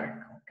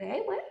York.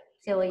 Okay, well,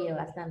 se oye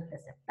bastante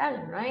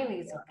aceptable, right?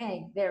 It's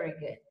okay, very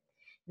good.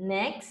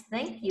 Next,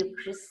 thank you,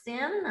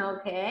 Christian.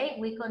 Okay,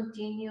 we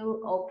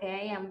continue.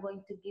 Okay, I'm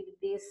going to give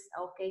this,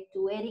 okay,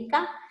 to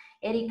Erika.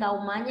 Erika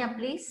Umaña,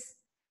 please.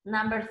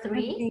 Number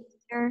three. Okay,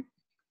 sure.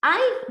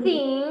 I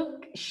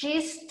think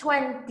she's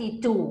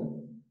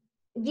 22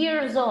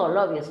 years old,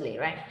 obviously,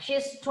 right?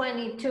 She's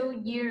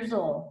 22 years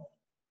old.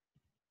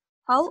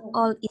 How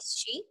old is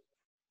she?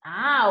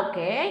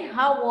 Okay.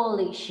 How old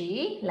is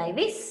she? Like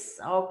this.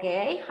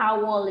 Okay.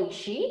 How old is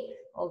she?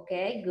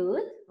 Okay,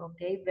 good.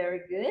 Okay,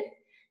 very good.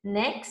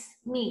 Next,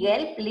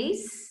 Miguel,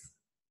 please.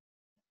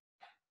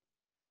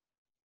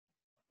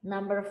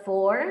 Number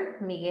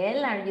 4.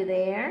 Miguel, are you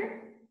there?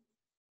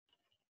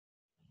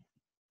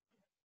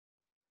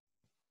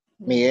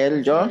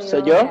 Miguel,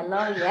 ¿soy yo?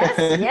 Hello,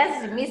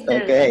 yes,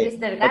 Mr. Okay.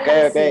 Mr.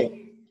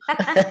 Galaxy.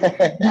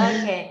 Okay.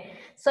 Okay.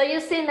 So you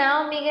see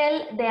now,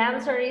 Miguel, the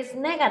answer is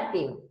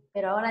negative.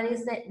 Pero ahora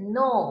dice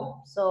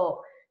no.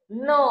 So,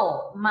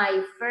 no,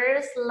 my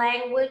first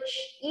language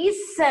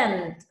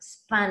isn't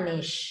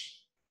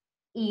Spanish.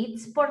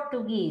 It's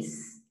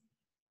Portuguese.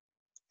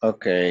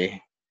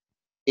 Okay.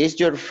 Is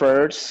your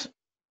first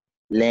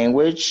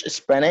language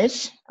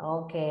Spanish?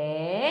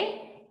 Okay.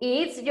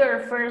 Is your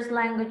first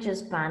language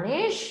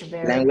Spanish?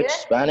 Very language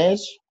good. Spanish.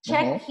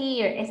 Check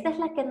here. Esta es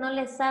la que no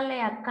le sale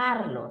a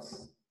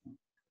Carlos.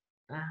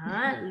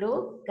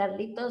 Look,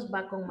 Carlitos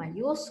va con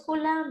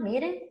mayúscula,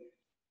 miren.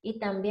 Y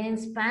también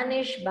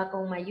Spanish va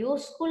con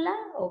mayúscula,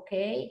 ok.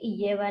 Y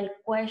lleva el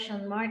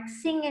question mark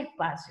sin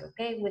espacio,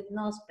 ok, with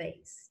no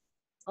space.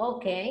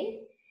 Ok.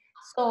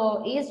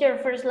 So, is your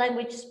first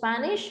language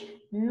Spanish?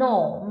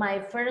 No, my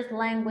first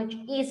language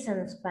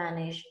isn't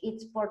Spanish.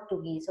 It's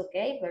Portuguese,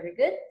 okay? Very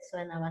good.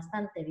 Suena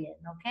bastante bien,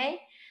 okay?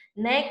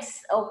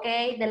 Next,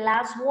 okay, the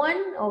last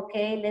one.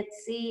 Okay,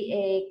 let's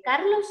see.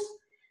 Carlos?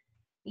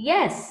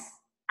 Yes,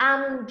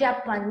 I'm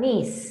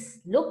Japanese.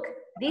 Look,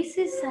 this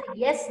is a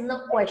yes,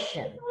 no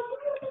question.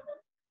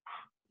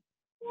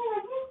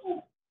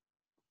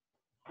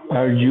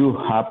 Are you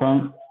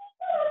Japan?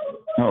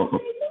 No.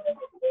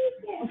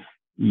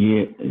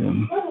 Yeah,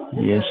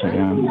 yes, I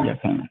am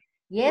Japan.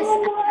 Yes,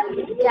 I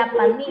am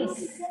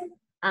Japanese.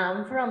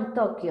 I'm from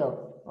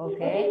Tokyo.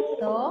 Okay,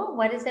 so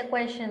what is the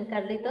question,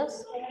 Carlitos?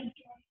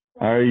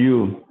 Are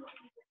you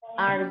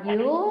Are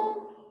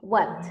you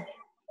what?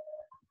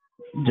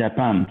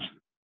 Japan?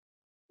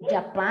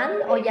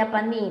 Japan or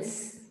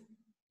Japanese?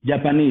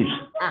 Japanese.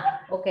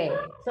 Ah, okay.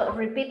 So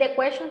repeat the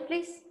question,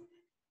 please.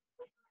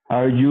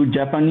 Are you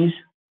Japanese?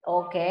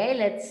 Okay,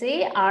 let's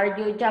see. Are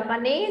you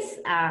Japanese?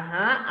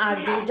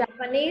 Are you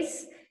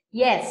Japanese?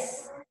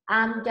 Yes,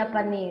 I'm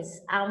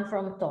Japanese. I'm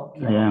from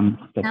Tokyo. I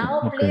am.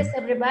 Now, please, Okay.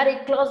 everybody,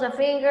 close the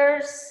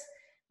fingers.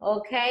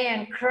 Okay,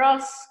 and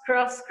cross,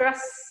 cross,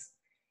 cross.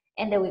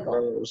 And there we go.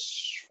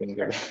 Cross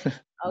finger.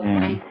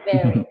 Okay,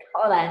 very good.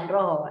 Hold on,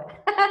 rojo.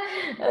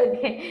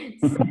 Okay,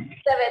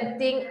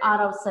 17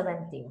 out of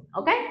 17.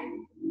 Okay,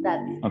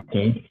 that's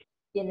Okay.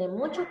 tiene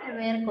mucho que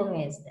ver con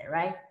este,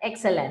 right?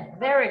 Excellent,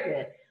 very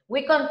good.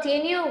 We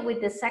continue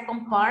with the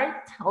second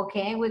part,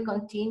 okay? We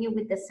continue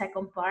with the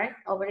second part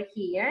over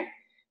here.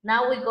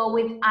 Now we go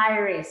with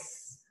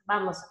Iris.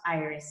 Vamos,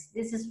 Iris,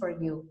 this is for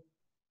you.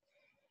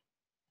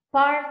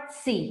 Part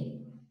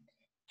C.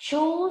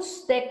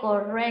 Choose the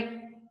correct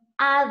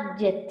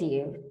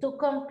adjective to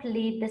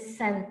complete the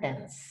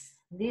sentence.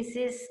 This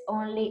is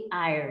only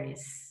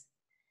Iris.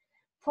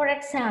 For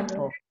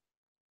example,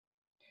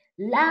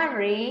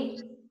 Larry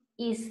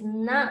is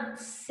not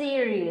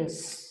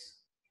serious.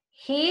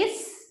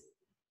 He's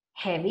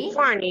heavy,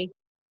 Funny.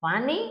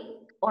 funny,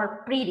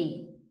 or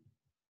pretty?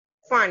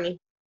 Funny.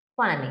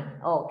 Funny,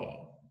 okay.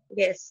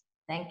 Yes.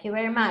 Thank you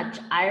very much.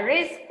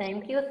 Iris,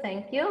 thank you,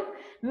 thank you.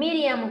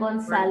 Miriam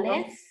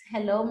Gonzalez,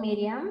 hello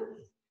Miriam.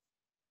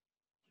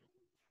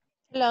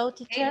 Hello,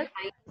 teacher.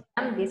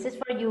 Okay, this is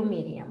for you,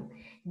 Miriam.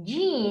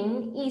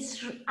 Jean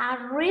is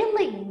a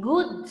really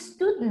good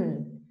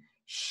student.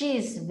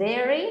 She's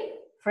very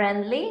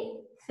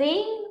friendly,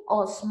 thin,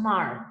 or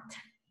smart?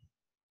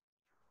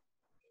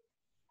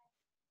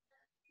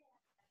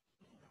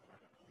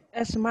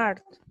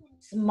 Smart.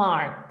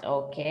 Smart,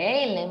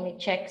 okay. Let me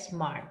check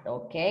smart,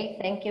 okay.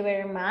 Thank you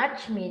very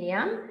much,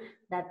 Miriam.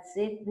 That's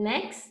it.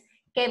 Next,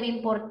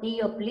 Kevin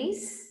Portillo,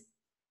 please.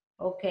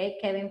 Okay,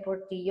 Kevin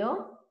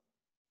Portillo.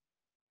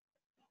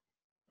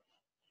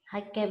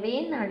 Hi,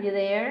 Kevin, are you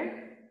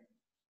there?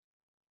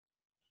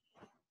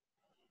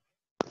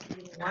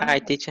 Hi,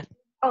 teacher.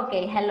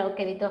 Okay, hello,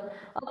 Kevito.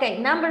 Okay,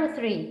 number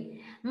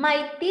 3.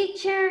 My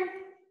teacher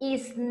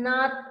is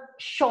not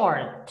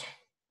short.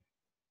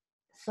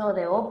 So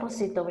the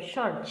opposite of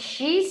short.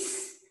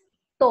 She's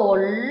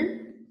tall,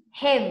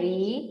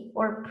 heavy,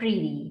 or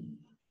pretty?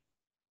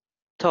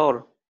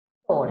 Tall.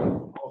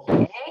 Tall.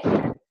 Okay,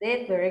 that's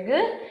it. Very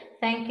good.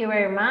 Thank you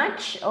very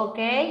much.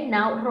 Okay,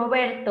 now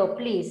Roberto,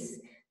 please.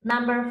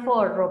 Number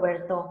 4,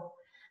 Roberto.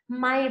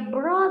 My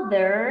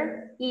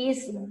brother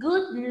is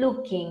good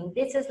looking.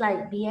 This is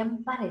like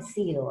bien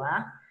parecido,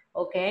 huh?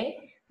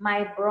 Okay.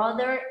 My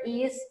brother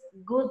is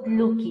good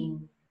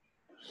looking.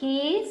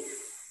 He's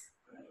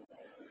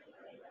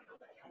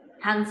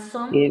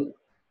handsome,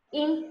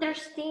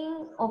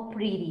 interesting, or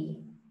pretty?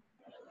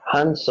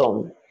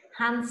 Handsome.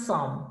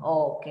 Handsome.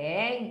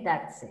 Okay,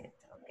 that's it.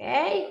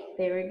 Okay,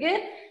 very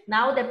good.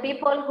 Now the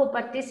people who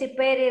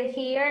participated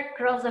here,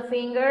 cross the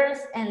fingers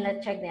and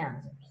let's check the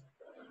answers.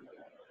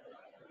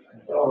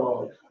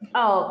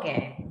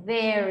 Okay,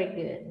 very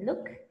good.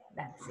 Look,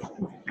 that's it.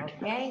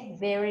 Okay,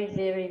 very,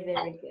 very,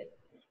 very good.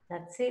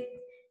 That's it.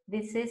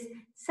 This is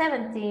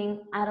 17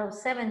 out of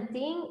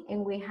 17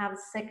 and we have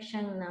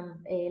section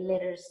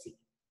letter C.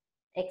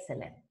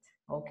 Excellent.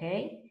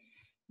 Okay,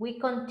 we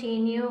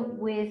continue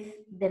with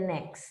the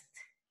next.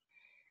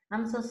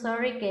 I'm so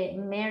sorry que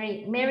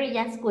Mary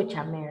ya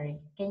escucha,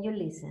 Mary. Can you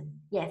listen?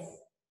 Yes,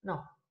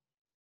 no.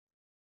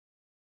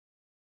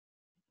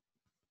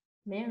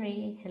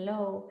 Mary,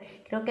 hello.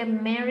 Creo que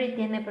Mary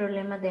tiene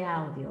problemas de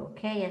audio,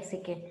 ok?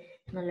 Así que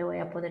no le voy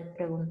a poder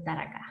preguntar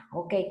acá.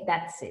 Ok,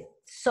 that's it.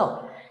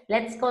 So,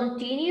 let's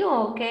continue,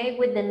 okay,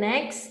 with the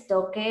next.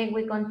 Okay,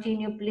 we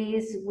continue,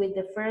 please, with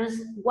the first.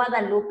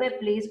 Guadalupe,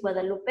 please,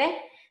 Guadalupe.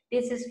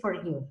 This is for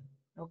you.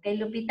 Okay,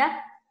 Lupita?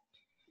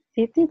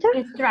 Sí, teacher.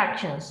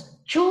 Instructions.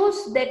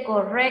 Choose the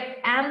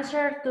correct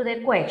answer to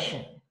the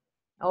question.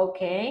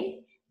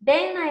 Okay.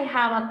 Then I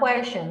have a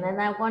question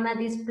and I'm gonna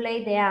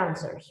display the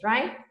answers,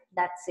 right?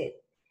 That's it.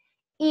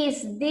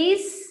 Is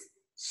this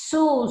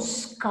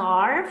Sue's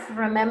scarf?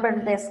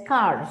 Remember the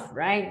scarf,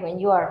 right? When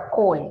you are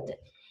cold.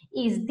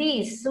 Is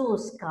this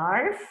Sue's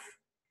scarf?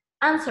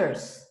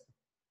 Answers.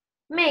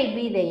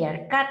 Maybe they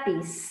are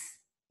Kathy's.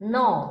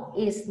 No,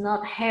 it's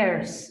not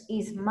hers,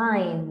 it's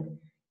mine.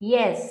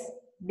 Yes,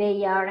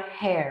 they are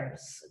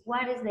hers.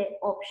 What is the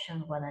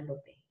option,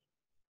 Guadalupe?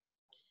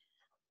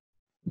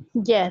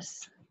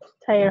 Yes,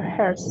 they are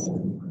hers.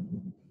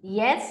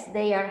 Yes,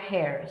 they are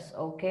hers.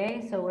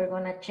 Okay, so we're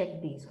gonna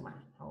check this one.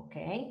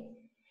 Okay.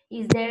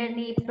 Is there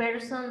any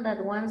person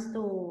that wants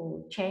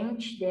to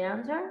change the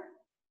answer?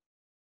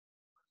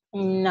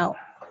 No.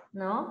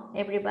 No?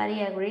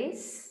 Everybody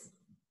agrees?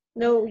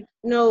 No,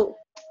 no.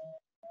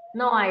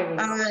 No,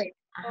 Iris.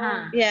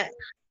 Ajá. Yeah,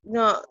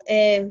 no.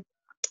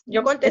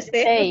 Yo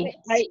contesté. Stay.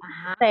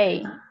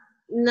 Stay.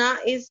 No,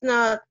 it's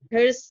not.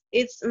 Hers,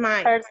 it's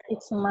mine. Hers,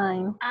 it's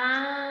mine.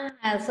 Ah,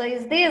 so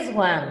it's this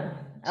one.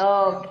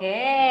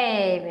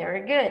 Okay,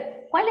 very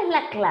good. ¿Cuál es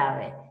la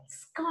clave?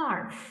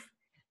 Scarf.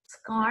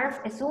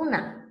 Scarf es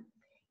una.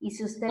 Y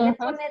si usted le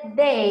pone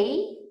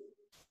they,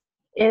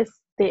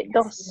 es de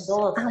dos,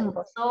 dos.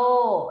 ambos.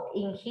 So,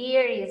 in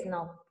here is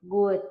not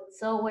good.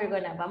 So,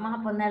 vamos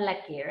a ponerla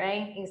aquí,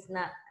 right? It's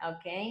not,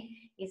 okay?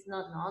 It's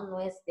not, no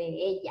es de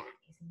ella,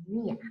 es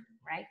mía,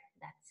 right?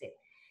 That's it.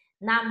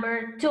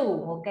 Number 2,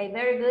 okay,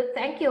 very good.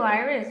 Thank you,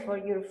 Iris, for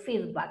your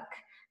feedback.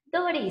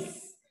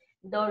 Doris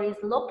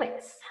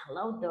Lopez.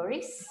 Hello,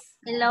 Doris.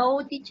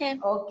 Hello, teacher.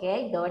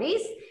 Okay,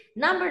 Doris.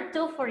 Number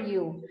 2 for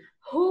you.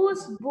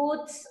 Whose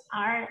boots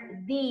are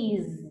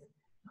these?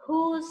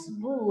 Whose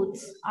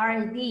boots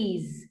are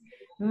these?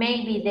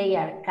 Maybe they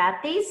are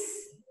Kathy's.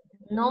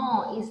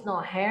 No, it's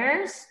not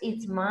hers,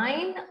 it's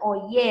mine.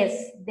 Or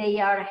yes, they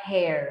are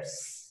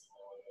hers.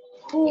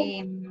 Who?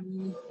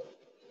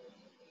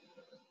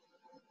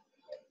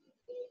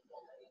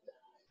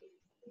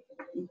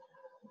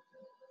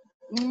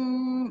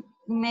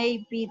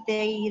 Maybe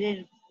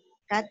they're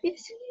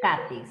Kathy's.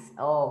 Kathy's.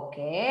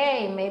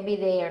 Okay, maybe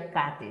they are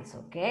Kathy's.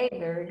 Okay,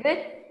 very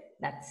good.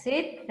 That's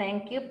it.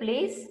 Thank you,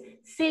 please.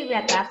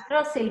 Silvia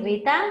Castro,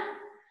 Silvita.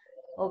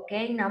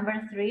 Okay, number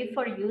 3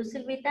 for you,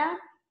 Silvita.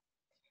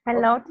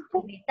 Hello.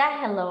 Okay, Silvita,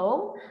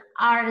 hello.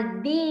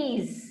 Are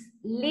these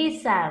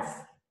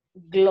Lisa's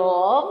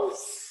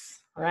gloves?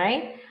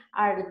 Right?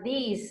 Are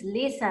these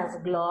Lisa's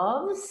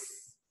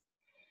gloves?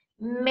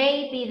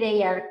 Maybe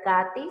they are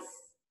Kathy's.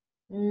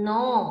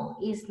 No,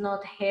 it's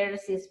not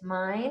hers, it's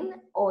mine.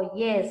 Or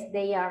yes,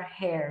 they are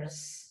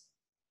hers.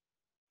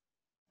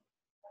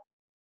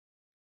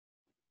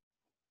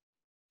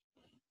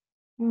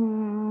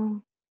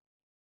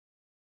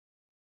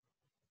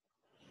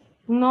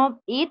 Not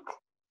it,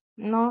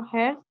 no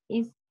hers,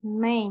 it's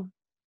mine.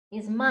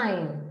 It's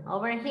mine,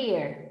 over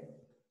here.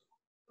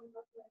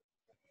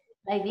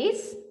 Like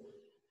this?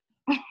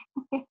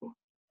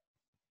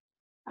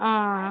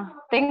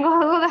 Tengo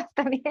dudas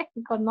también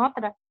con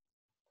otra.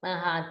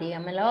 Ajá,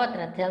 dígame la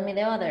otra. Tell me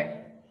the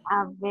other.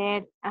 A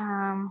ver,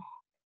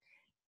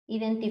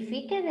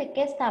 identifique de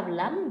qué está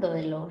hablando,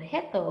 del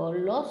objeto o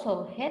los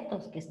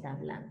objetos que está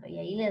hablando. Y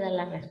ahí le da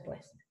la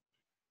respuesta.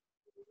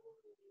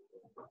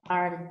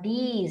 Are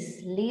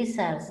these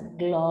Lisa's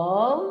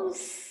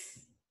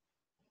gloves?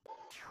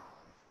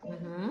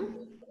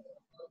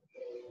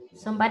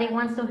 Somebody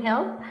wants to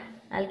help?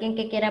 ¿Alguien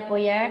que quiera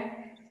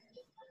apoyar?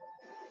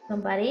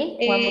 Somebody?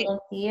 One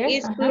volunteer?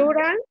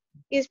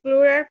 Is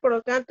plural, por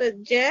lo tanto,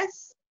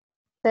 yes,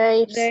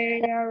 they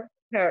are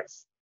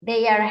hers.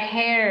 They are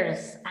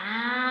hers.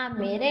 Ah,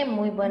 mire,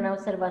 muy buena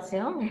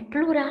observación. Es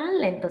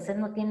plural, entonces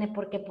no tiene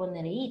por qué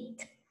poner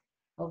it.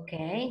 Ok.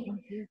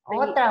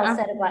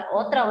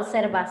 Otra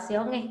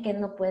observación es que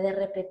no puede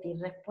repetir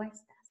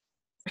respuestas.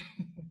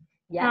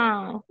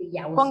 ya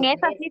con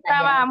esa sí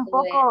estaba un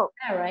poco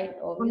right,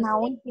 una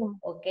última.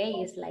 Ok,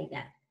 it's like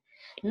that.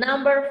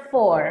 Number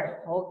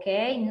 4,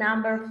 okay,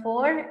 number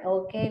 4,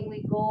 okay,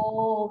 we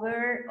go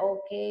over,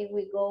 okay,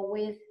 we go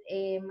with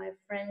my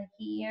friend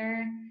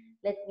here,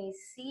 let me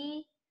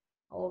see,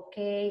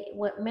 okay,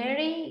 what,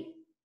 Mary,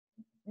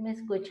 ¿me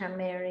escucha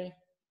Mary?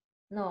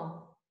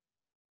 No,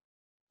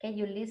 can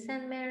you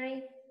listen,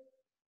 Mary?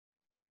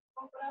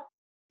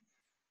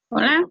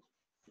 Hola.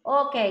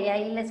 Okay,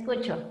 ahí le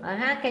escucho,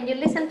 ajá, can you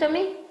listen to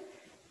me?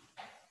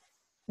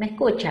 ¿Me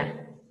escucha?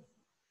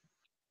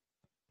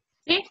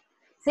 Sí.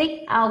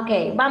 Sí,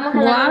 ok. Vamos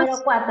a la número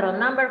 4,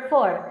 number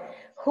 4.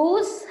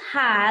 Whose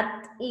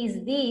hat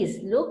is this?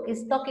 Look,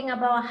 it's talking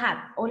about a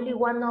hat, only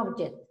one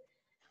object.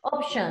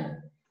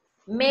 Option,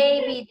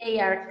 maybe they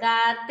are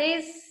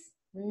Kathy's.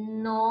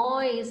 No,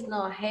 it's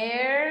not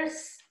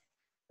hers.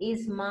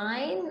 It's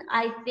mine.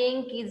 I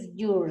think it's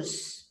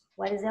yours.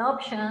 What is the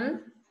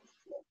option?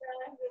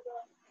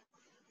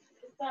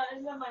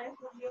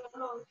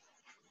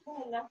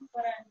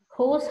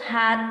 Whose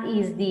hat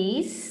is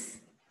this?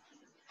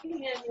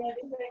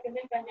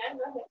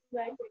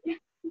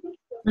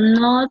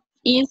 Not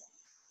is.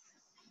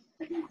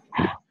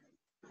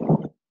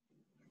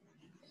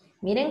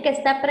 Miren que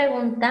está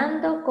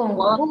preguntando con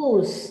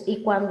whose,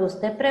 y cuando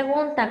usted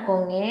pregunta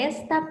con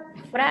esta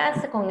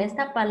frase, con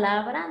esta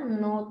palabra,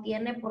 no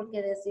tiene por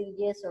qué decir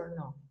yes or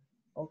no,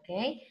 ¿ok?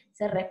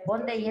 Se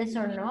responde yes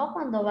or no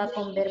cuando va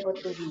con verbo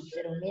to be,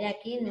 pero mira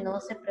aquí no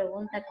se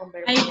pregunta con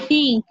verbo to be. I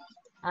think.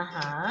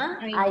 Ajá,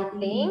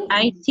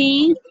 I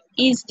think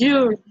is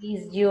yours.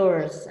 Is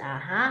yours,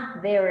 ajá,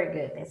 very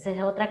good. Esa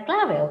es otra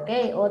clave,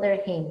 ¿ok?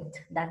 Other hint,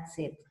 that's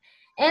it.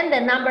 And the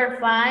number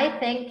 5,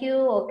 thank you,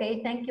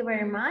 okay, thank you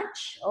very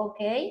much,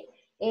 okay.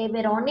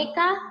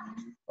 Verónica,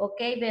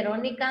 okay,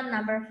 Verónica,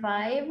 number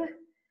 5,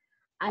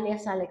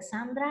 alias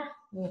Alexandra,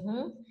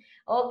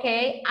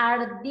 okay,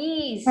 are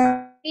these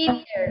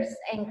Peter's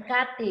and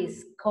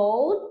Kathy's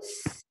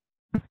coats?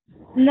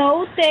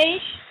 No, they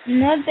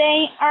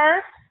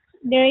are.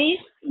 There is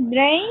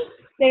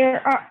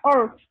There are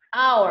ours.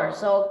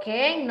 Ours,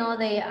 okay. No,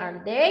 they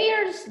are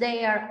theirs,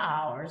 they are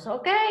ours.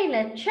 Okay,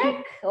 let's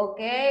check.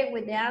 Okay,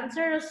 with the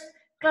answers,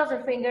 cross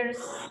your fingers,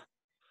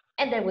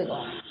 and there we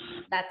go.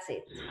 That's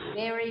it.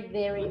 Very,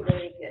 very,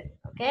 very good.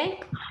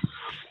 Okay,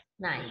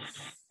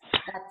 nice.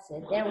 That's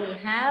it. There we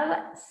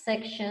have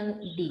section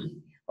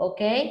D.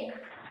 Okay,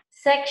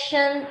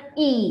 section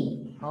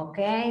E.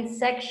 Okay,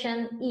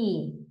 section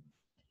E.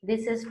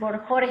 This is for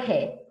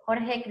Jorge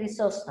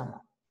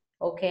Crisostomo.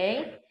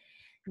 Okay.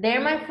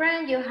 There, my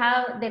friend, you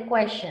have the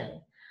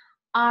question.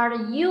 Are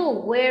you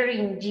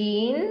wearing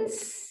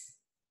jeans?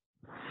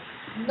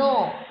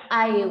 No,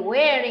 I'm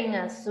wearing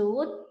a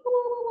suit.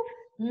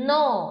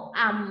 No,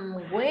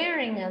 I'm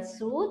wearing a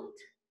suit.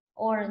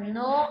 Or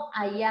no,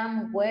 I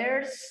am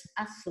wears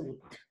a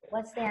suit.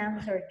 What's the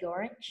answer,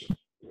 George?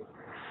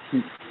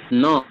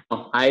 No,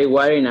 I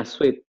wearing a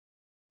suit.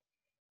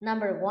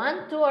 Number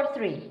 1, 2, or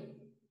 3?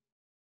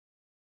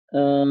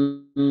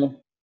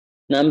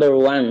 Number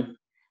 1.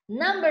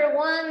 Number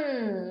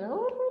 1.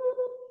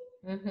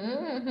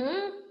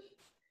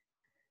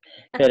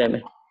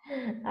 Espérame.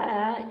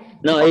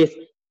 No, it's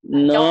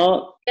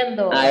no,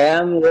 I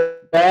am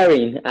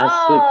wearing a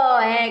suit. Oh,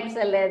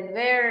 excellent.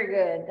 Very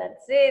good.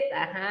 That's it.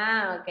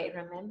 Okay,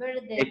 remember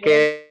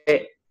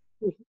the...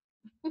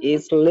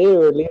 It's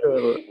little yeah,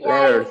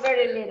 letters. it's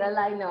very little,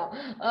 I know.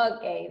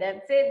 Okay,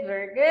 that's it.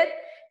 Very good.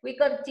 We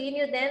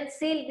continue then.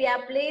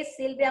 Sylvia, please.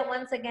 Sylvia,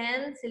 once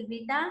again.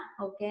 Sylvita,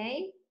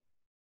 okay.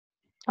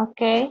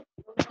 Okay.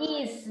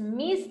 Is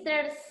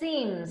Mr.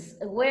 Sims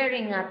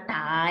wearing a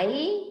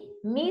tie?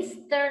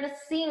 Mr.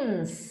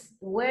 Sims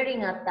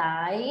wearing a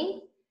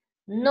tie?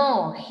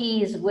 No,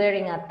 he is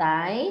wearing a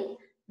tie.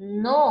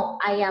 No,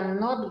 I am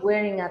not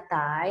wearing a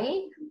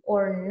tie.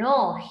 Or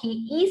no,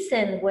 he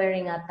isn't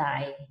wearing a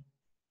tie.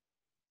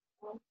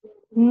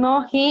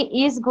 No,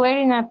 he is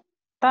wearing a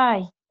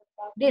tie.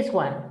 This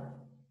one.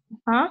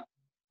 Huh?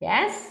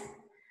 Yes?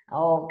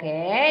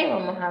 Okay,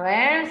 vamos a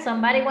ver.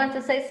 Somebody wants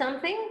to say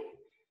something?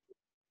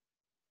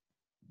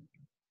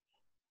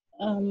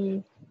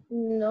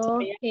 No,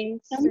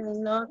 he's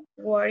not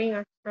wearing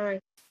a tie.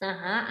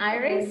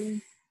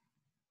 Iris.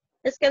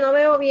 Es que no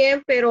veo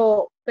bien,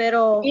 pero.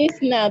 It's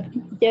not.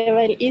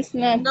 Lleva el is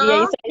not.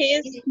 No,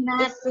 he's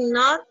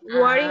not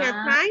wearing a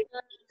tie.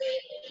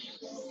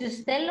 Si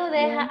usted lo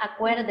deja,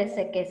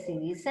 acuérdese que si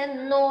dice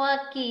no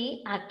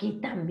aquí,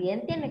 aquí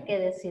también tiene que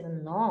decir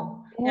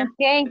no.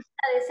 Okay.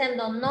 Está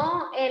diciendo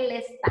no, él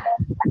está.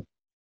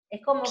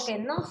 Es como que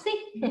no,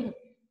 sí.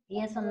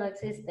 Y eso no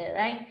existe,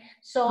 right?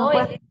 So,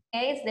 in this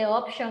case, the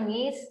option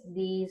is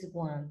this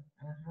one.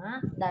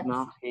 That's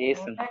No, he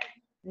isn't.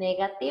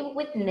 Negative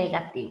with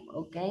negative,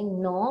 okay?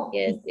 No,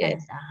 yes, isn't.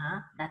 yes.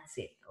 That's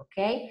it,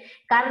 okay?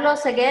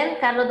 Carlos again,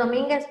 Carlos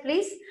Dominguez,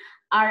 please.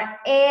 Are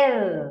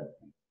Elle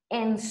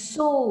and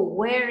Sue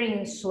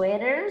wearing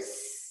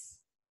sweaters?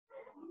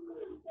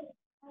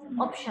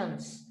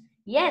 Options.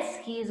 Yes,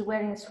 he is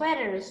wearing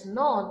sweaters.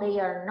 No, they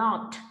are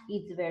not.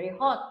 It's very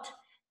hot.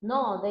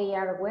 No, they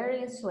are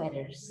wearing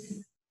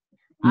sweaters.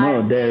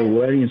 No, they're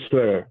wearing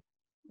sweater.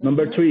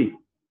 Number 3.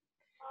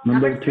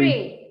 Number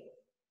 3.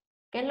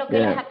 ¿Qué es lo que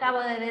les acabo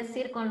de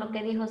decir con lo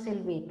que dijo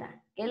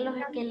Silvita? ¿Qué es lo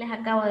que les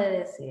acabo de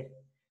decir?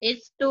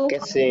 It's two. Que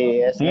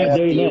sí, es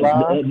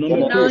negativa.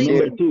 Number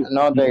 2.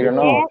 No, they are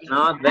not.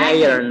 No,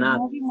 they are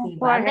not. Si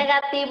va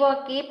negativo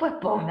aquí, pues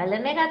póngale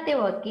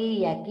negativo aquí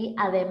y aquí.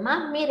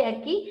 Además, mire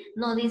aquí,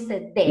 no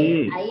dice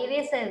there. Ahí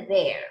dice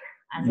there.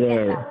 Así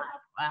que está mal.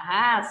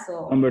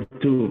 So. Number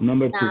 2.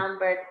 Number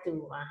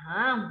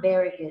 2.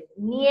 Very good.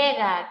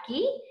 Niega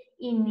aquí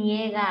y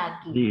niega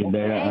aquí.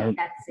 Okay,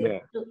 that's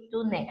it.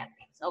 Two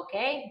negatives.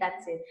 Okay,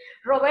 that's it.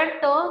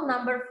 Roberto,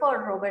 number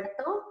 4.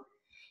 Roberto,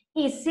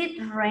 is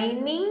it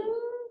raining?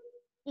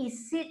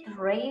 Is it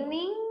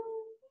raining?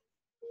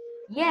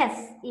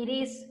 Yes, it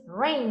is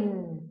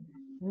rain.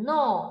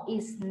 No,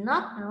 it's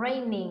not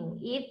raining.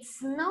 It's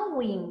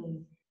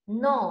snowing.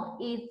 No,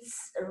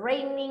 it's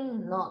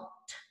raining not.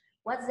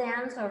 What's the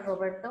answer,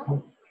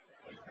 Roberto?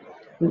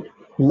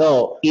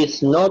 No,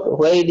 it's not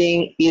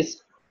raining,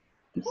 it's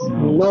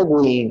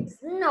snowing.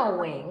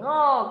 Snowing.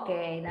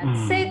 Okay,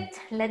 that's it.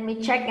 Let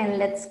me check and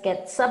let's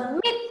get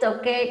submit.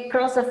 Okay,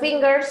 cross the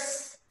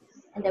fingers.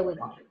 And there we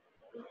go.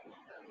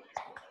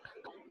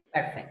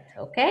 Perfect.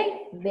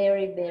 Okay,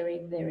 very,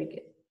 very, very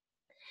good.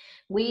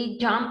 We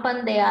jump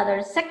on the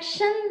other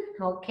section.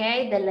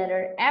 Okay, the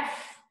letter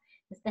F.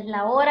 Esta es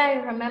la hora,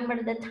 you remember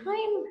the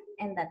time,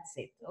 and that's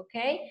it,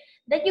 okay?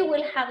 Then you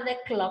will have the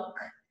clock,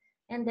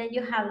 and then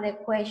you have the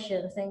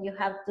questions, and you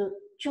have to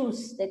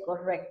choose the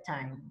correct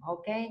time,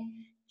 okay?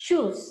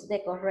 Choose the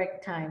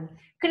correct time.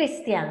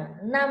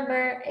 Christian,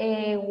 number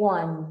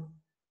 1.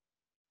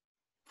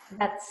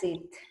 That's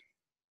it.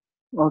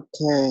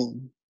 Okay.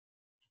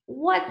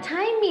 What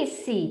time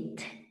is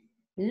it?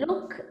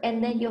 Look,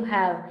 and then you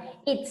have,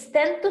 it's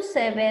 10 to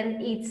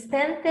 7, it's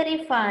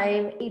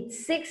 10:35,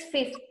 it's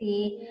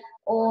 6:50,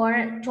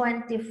 or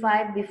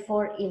 25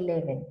 before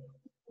 11.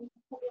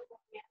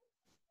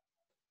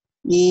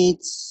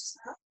 It's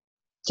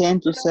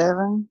 10 to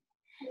 7.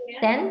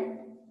 10?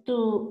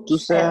 to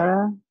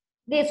Sarah.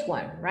 This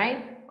one,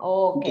 right?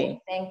 Okay, Yeah.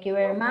 thank you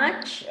very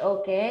much.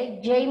 Okay,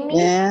 Jamie.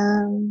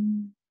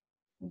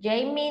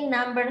 Jamie,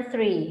 number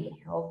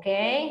 3.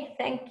 Okay,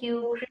 thank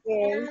you,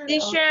 Christian.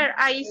 Teacher,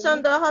 ahí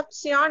son dos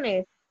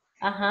opciones.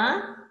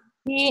 Ajá.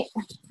 Sí.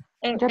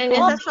 En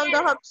esas son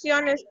dos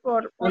opciones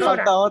por Me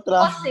hora. falta otra.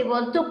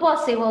 Possible, two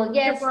possible.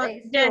 Yes,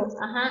 it's Yes. true.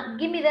 Ajá.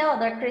 Give me the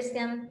other,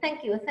 Christian.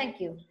 Thank you, thank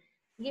you.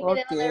 Give me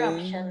the other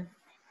option.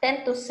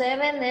 10 to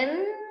 7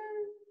 and...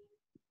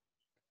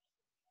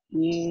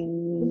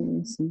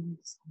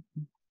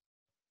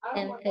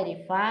 And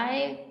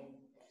 35,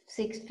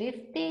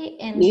 650,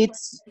 and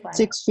it's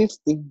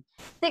 650.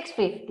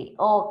 650.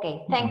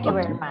 Okay, thank you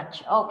very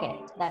much. Okay,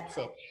 that's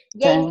it.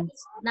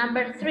 Thanks.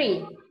 Number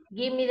 3.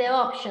 Give me the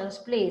options,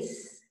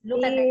 please.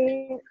 Look at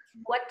the...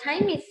 What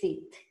time is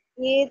it?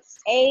 It's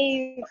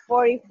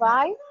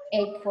 8:45.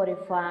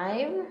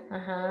 8:45.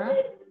 Uh-huh.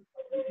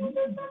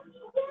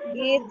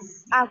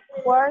 It's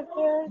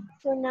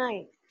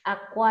 8:45.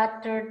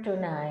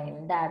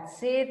 8:45.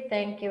 That's it.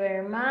 Thank you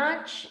very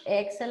much.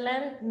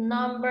 Excellent.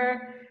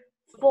 Number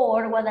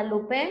 4,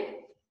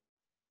 Guadalupe.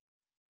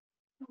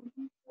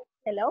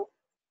 Hello?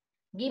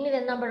 Give me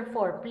the number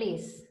 4,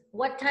 please.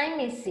 What time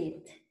is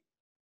it?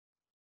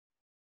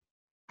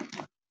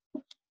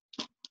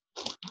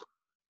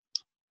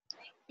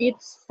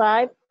 It's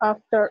 11:05.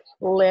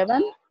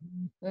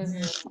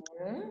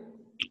 Mm-hmm.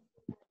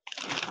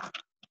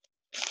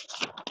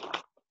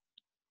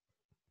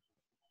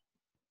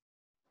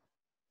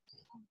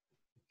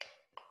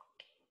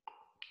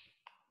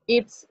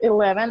 It's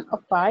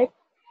 11:05.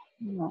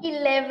 No.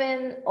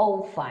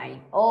 11:05.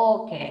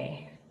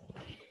 Okay.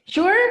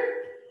 Sure?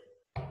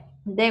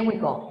 There we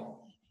go.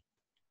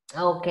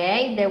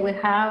 Okay, there we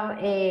have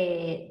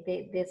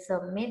the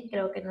submit.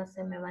 Creo que no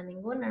se me va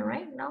ninguna,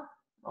 right? No?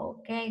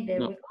 Okay, there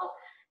we go.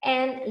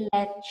 And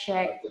let's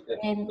check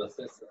and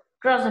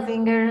cross the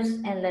fingers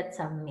and let's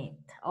submit.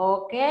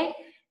 Okay,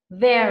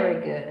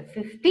 very good.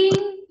 15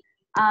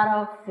 out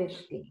of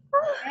 50.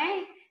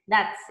 Okay,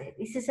 that's it.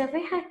 Y si se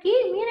fija aquí,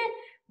 miren,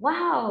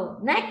 wow,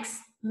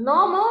 next,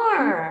 no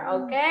more.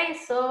 Okay,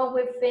 so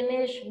we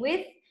finish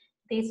with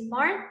this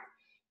part.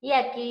 Y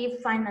aquí,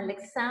 final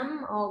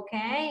exam,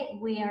 okay,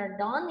 we are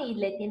done y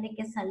le tiene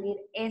que salir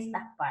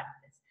estas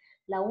partes.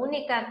 La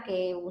única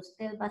que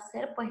usted va a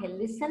hacer, pues el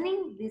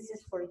listening, this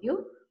is for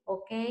you,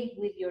 okay,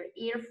 with your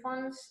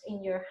earphones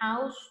in your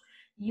house,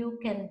 you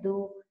can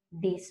do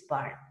this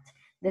part.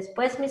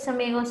 Después, mis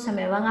amigos, se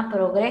me van a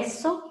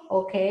progreso,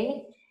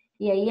 okay,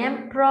 y ahí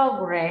en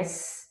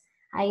progress,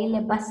 ahí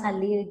les va a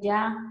salir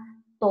ya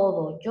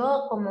todo.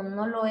 Yo, como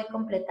no lo he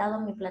completado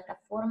mi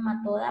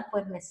plataforma toda,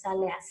 pues me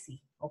sale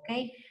así, ¿ok?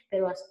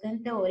 Pero hasta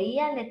en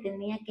teoría le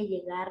tenía que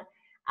llegar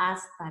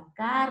hasta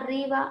acá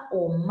arriba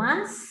o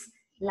más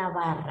la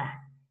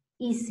barra.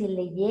 Y si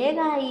le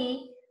llega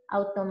ahí,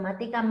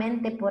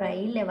 automáticamente por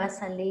ahí le va a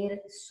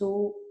salir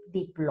su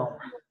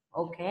diploma,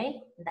 ¿ok?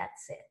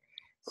 That's it.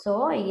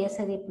 So, y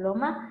ese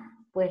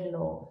diploma, pues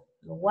lo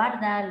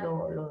guarda,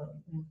 lo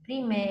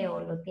imprime o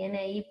lo tiene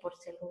ahí por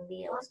si algún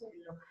día usted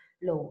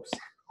lo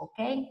usa. Ok,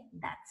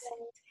 that's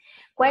it.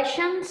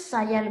 Questions,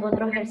 ¿hay algún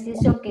otro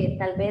ejercicio que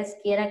tal vez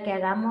quiera que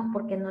hagamos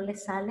porque no le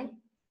sale?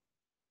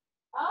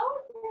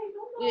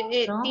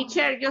 ¿No?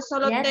 Teacher, yo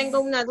solo tengo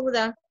una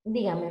duda.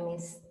 Dígame,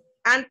 Miss.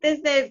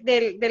 Antes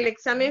del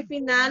examen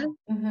final,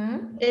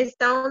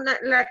 está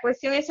la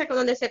cuestión esa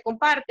donde se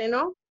comparte,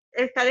 ¿no?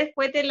 Está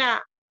después de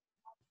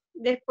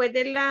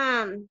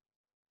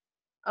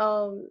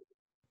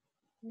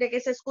que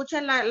se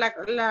escucha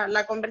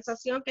la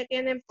conversación que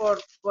tienen por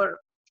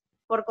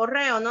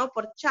correo, ¿no?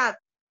 Por chat.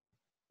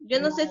 Yo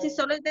no sé si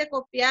solo es de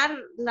copiar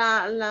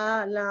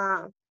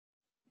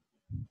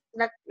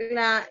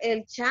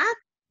el chat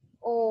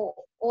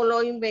o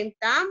lo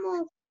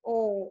inventamos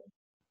o...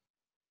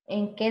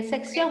 ¿En qué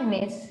sección,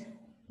 Miss?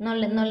 No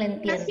le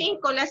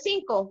entiendo. Las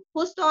 5,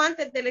 justo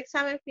antes del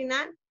examen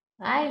final.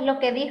 Ah, es lo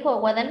que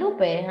dijo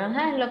Guadalupe.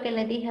 Ajá, es lo que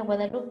le dije a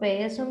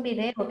Guadalupe. Es un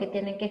video que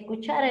tienen que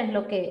escuchar, es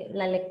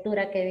la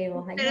lectura que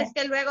vimos ayer. Pero es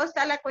que luego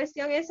está la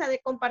cuestión esa de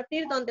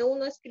compartir donde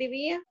uno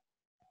escribía.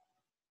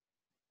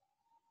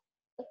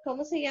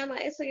 ¿Cómo se llama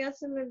eso? Ya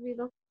se me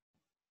olvidó.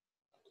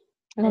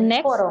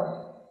 El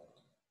foro.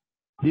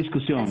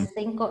 Discusión.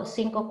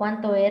 5,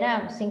 ¿cuánto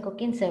era?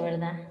 5:15,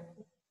 ¿verdad?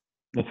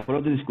 Los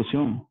foros de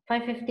discusión.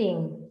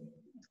 5:15.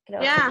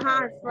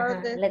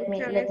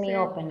 Let me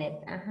open it.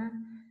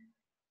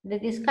 The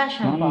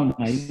discussion box.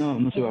 Ahí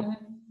no se va.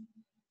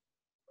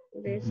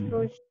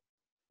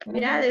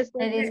 Mira,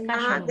 después the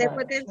discussion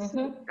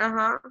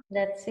box.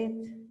 That's it.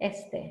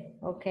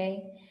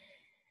 Okay.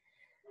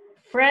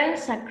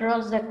 Friends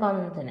across the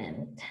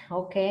continent.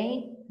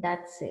 Okay,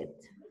 that's it.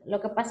 Lo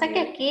que pasa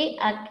que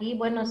aquí,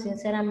 bueno,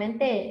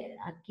 sinceramente,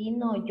 aquí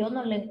yo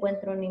no le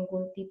encuentro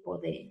ningún tipo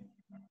de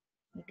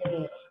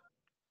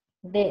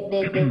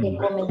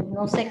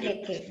no sé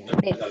qué.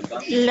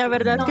 La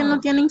verdad que no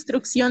tiene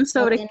instrucción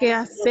sobre qué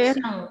hacer.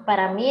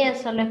 Para mí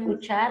es solo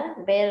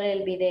escuchar, ver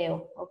el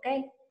video, ¿ok?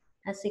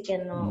 Así que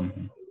no.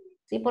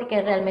 Sí,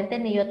 porque realmente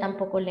ni yo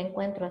tampoco le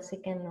encuentro, así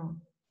que no.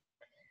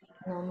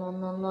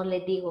 No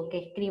les digo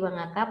que escriban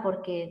acá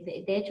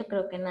porque de hecho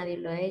creo que nadie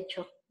lo ha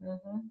hecho.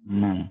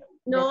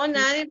 No,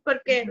 nadie,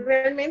 porque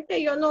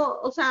realmente yo no,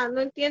 o sea,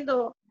 no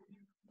entiendo.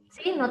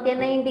 Sí, no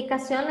tiene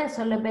indicaciones,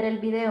 solo es ver el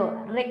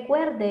video.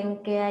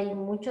 Recuerden que hay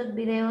muchos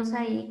videos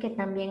ahí que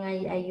también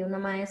hay una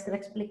maestra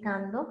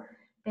explicando,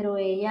 pero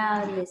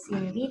ella les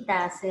invita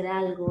a hacer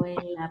algo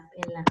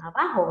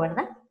abajo,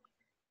 ¿verdad?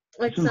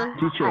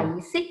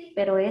 Ahí sí,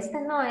 pero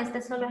este no,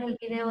 este solo es el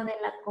video de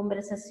la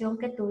conversación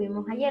que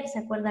tuvimos ayer. ¿Se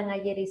acuerdan?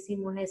 Ayer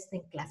hicimos este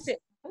en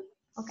clase.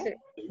 Okay,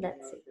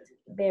 that's it.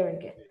 Very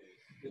good.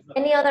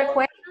 Any other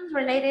questions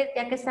related,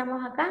 ya que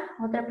estamos acá?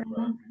 ¿Otra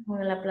pregunta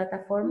con la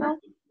plataforma?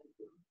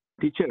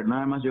 Teacher,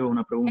 nada más yo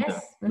una pregunta.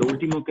 Yes. Lo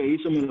último que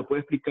hizo, ¿me lo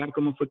puede explicar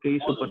cómo fue que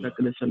hizo para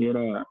que le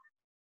saliera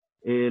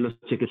los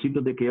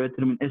chequecitos de que iba a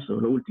terminar? Eso,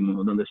 lo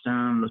último, donde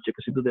están los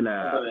chequecitos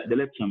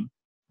del examen.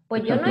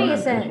 Pues yo no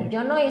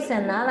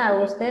hice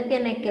nada. Usted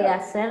tiene que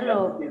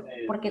hacerlo,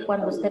 porque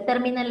cuando usted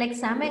termina el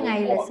examen,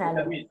 ahí le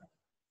sale.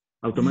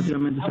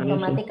 Automáticamente sale eso.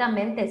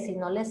 Automáticamente, si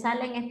no le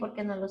salen es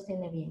porque no los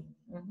tiene bien.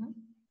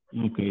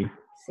 Ok.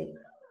 Sí.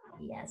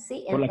 Y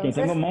así, por entonces,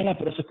 la que tengo mala,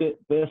 pero eso que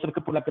puede ser que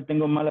por la que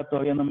tengo mala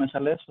todavía no me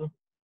sale eso.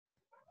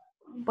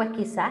 Pues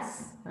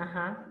quizás,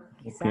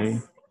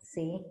 quizás,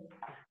 sí.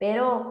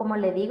 Pero como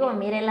le digo,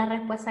 mire la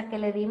respuesta que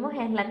le dimos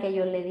es la que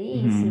yo le di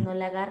y si no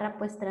le agarra,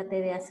 pues trate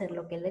de hacer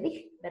lo que le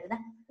dije, ¿verdad?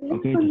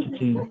 Ok, entonces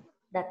sí.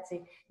 That's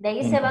it. De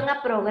ahí se van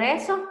a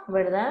progreso,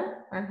 ¿verdad?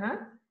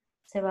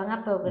 Se van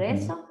a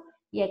progreso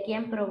y aquí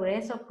en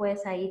progreso,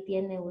 pues ahí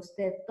tiene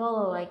usted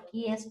todo.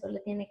 Aquí esto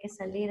le tiene que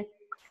salir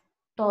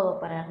todo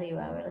para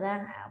arriba,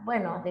 ¿verdad?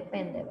 Bueno,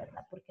 depende,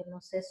 ¿verdad? Porque no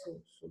sé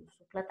su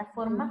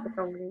plataforma.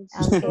 Okay.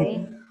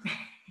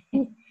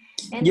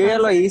 Entonces, yo ya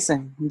lo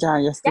hice, ya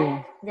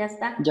estuvo. Ya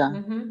está. Ya.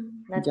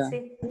 Una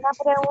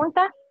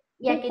pregunta.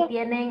 Y aquí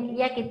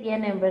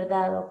tienen,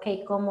 ¿verdad? Ok,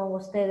 cómo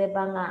ustedes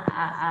van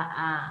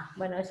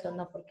bueno, eso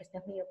no porque este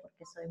es mío,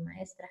 porque soy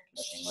maestra,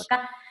 lo tengo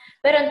acá.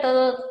 Pero en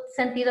todo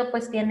sentido,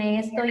 pues tiene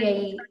esto y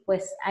ahí,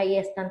 pues ahí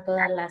están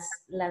todas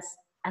las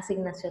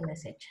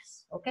asignaciones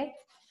hechas, ¿ok?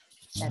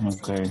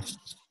 Okay.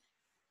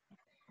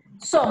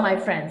 So, my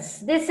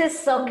friends, this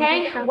is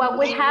okay, what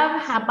we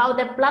have about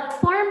the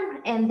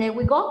platform, and there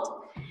we go.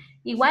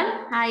 Igual,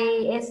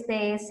 hay,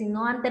 si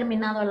no han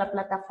terminado la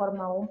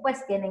plataforma aún,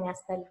 pues tienen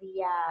hasta el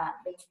día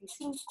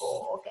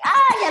 25. Okay.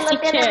 Ya lo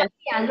tienen.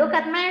 Look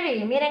at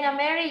Mary. Miren a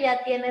Mary,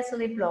 ya tiene su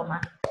diploma.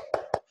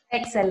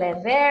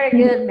 Excellent. Very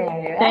good,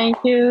 Mary. Thank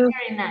you.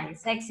 Very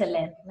nice.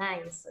 Excellent.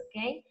 Nice.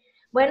 Okay.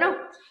 Bueno,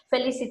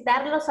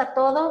 felicitarlos a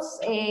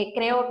todos.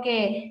 Creo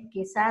que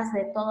quizás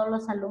de todos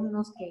los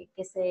alumnos que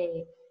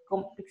se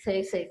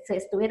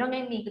estuvieron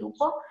en mi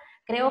grupo,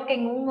 creo que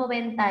en un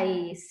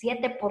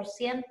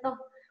 97%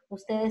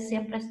 ustedes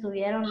siempre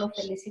estuvieron, los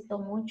felicito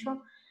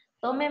mucho.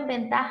 Tomen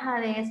ventaja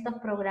de estos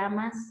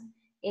programas.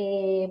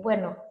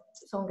 Bueno,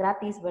 son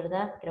gratis,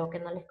 ¿verdad? Creo que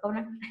no les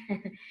cobran.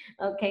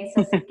 Ok,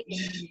 así que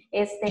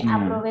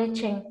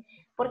aprovechen.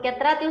 Porque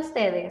atrás de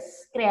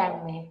ustedes,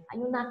 créanme, hay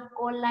una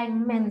cola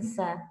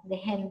inmensa de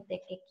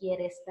gente que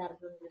quiere estar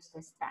donde usted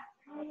está.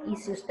 Y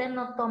si usted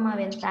no toma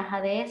ventaja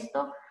de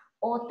esto,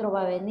 otro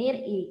va a venir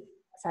y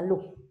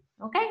salud.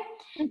 ¿Ok?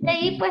 De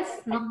ahí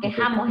pues nos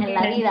quejamos en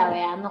la vida,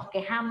 vean, nos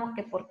quejamos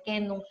que por qué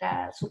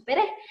nunca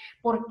superé,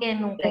 por qué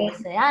nunca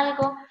hice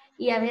algo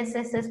y a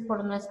veces es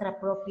por nuestra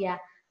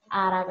propia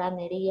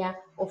haraganería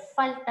o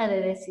falta de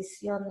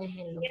decisiones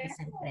en lo que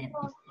se emprende.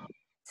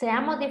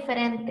 Seamos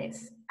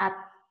diferentes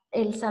a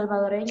el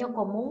salvadoreño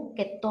común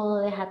que todo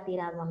deja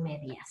tirado a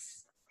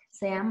medias.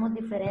 Seamos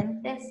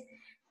diferentes,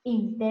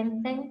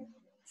 intenten,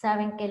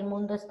 saben que el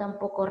mundo está un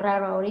poco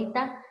raro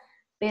ahorita,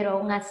 pero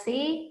aún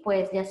así,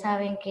 pues ya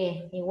saben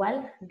que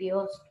igual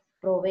Dios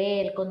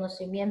provee el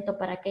conocimiento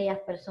para aquellas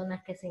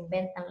personas que se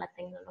inventan la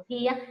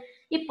tecnología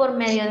y por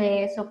medio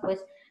de eso,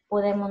 pues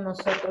podemos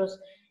nosotros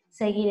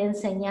seguir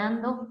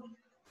enseñando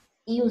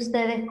y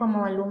ustedes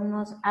como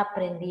alumnos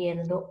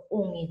aprendiendo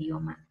un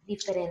idioma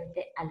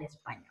diferente al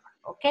español,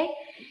 ¿ok?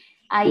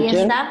 Ahí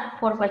está,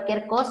 por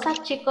cualquier cosa,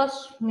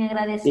 chicos, mi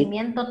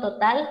agradecimiento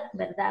total,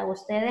 ¿verdad? A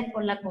ustedes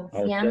por la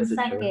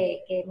confianza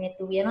que me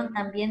tuvieron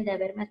también de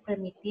haberme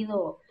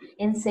permitido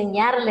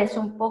enseñarles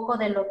un poco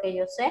de lo que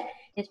yo sé.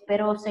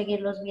 Espero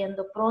seguirlos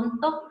viendo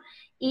pronto.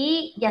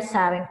 Y ya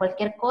saben,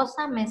 cualquier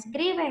cosa me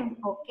escriben,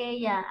 ¿ok?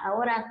 Ya,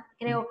 ahora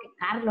creo que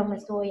Carlos me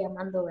estuvo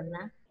llamando,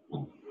 ¿verdad?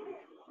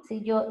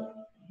 Sí, yo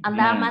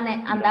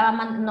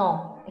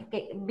no, es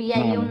que vi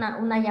ahí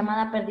una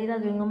llamada perdida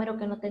de un número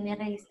que no tenía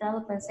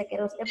registrado, pensé que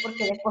era usted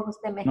porque después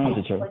usted me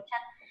escribió por chat.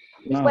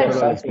 Bueno,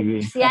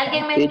 si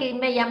alguien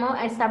me llamó,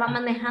 estaba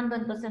manejando,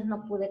 entonces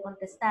no pude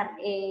contestar.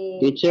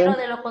 Pero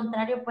de lo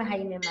contrario, pues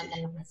ahí me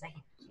mandan los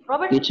mensajes.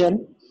 Robert? Teacher,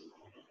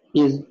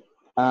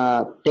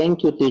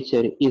 thank you,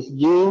 teacher. Is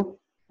you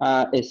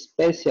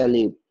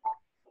especially?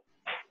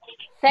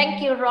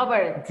 Thank you,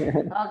 Robert.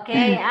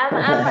 Okay,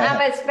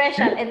 I'm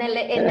special en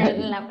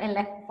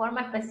la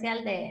forma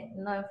especial de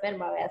no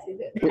enferma, ¿ve? Así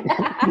de...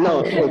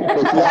 No,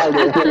 especial.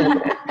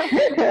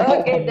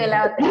 Okay, de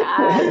la otra.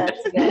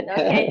 That's good.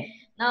 Okay.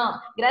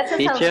 No, gracias a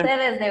Teacher.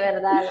 ustedes, de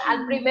verdad.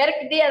 Al primer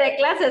día de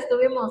clase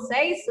estuvimos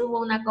 6, hubo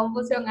una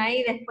confusión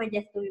ahí, después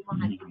ya estuvimos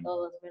aquí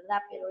todos, ¿verdad?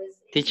 Pero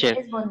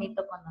es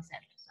bonito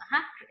conocerlos.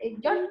 Ajá,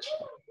 George.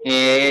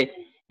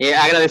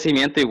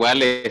 Agradecimiento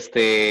igual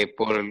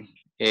por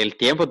el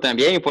tiempo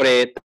también y por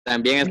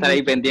también estar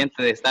ahí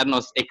pendiente de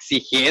estarnos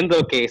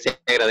exigiendo que se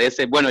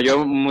agradece. Bueno,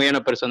 yo muy en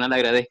lo personal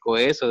agradezco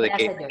eso, de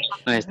que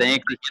nos estén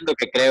exigiendo,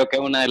 que creo que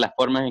es una de las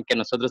formas en que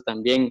nosotros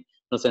también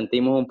nos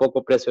sentimos un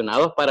poco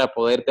presionados para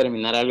poder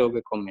terminar algo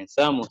que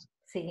comenzamos.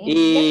 Sí,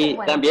 y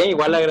bueno. También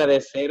igual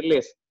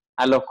agradecerles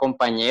a los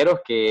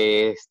compañeros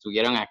que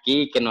estuvieron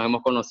aquí, que nos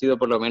hemos conocido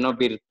por lo menos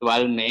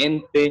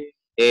virtualmente.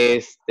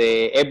 Es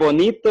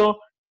bonito.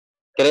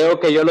 Creo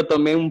que yo lo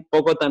tomé un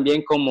poco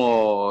también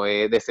como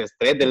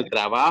desestrés del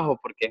trabajo,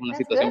 porque es una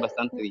situación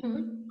bastante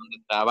difícil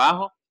de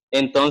trabajo.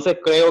 Entonces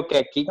creo que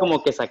aquí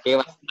como que saqué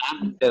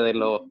bastante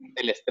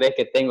del estrés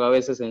que tengo a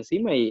veces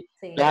encima y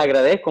les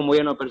agradezco muy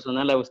en lo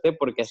personal a usted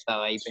porque ha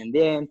estado ahí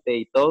pendiente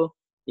y todo.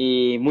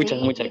 Y muchas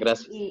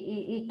gracias.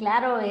 Y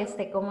claro,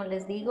 como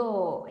les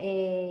digo,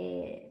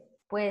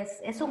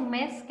 pues es un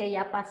mes que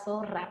ya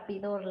pasó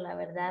rápido, la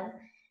verdad,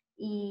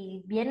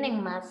 y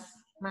vienen más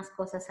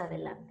cosas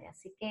adelante.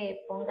 Así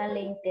que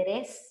póngale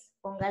interés,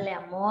 póngale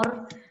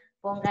amor,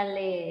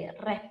 póngale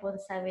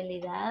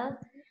responsabilidad,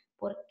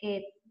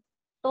 porque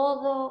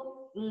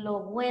todo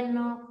lo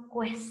bueno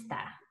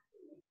cuesta.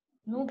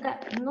 Nunca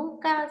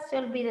se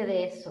olvide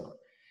de eso.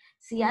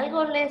 Si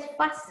algo le es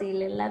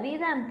fácil en la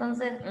vida,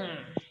 entonces,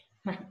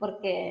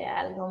 porque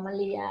algo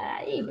malía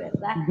ahí,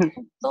 ¿verdad?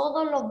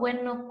 Todo lo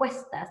bueno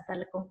cuesta,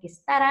 hasta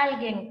conquistar a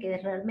alguien que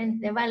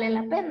realmente vale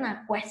la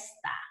pena,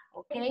 cuesta,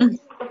 ¿ok?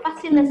 Lo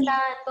fácil está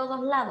de todos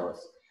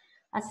lados.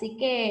 Así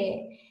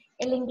que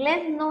el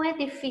inglés no es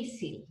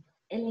difícil.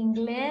 El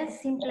inglés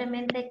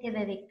simplemente hay que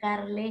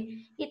dedicarle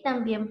y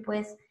también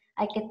pues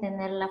hay que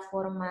tener la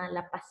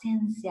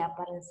paciencia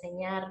para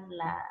enseñar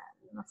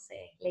no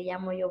sé, le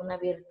llamo yo una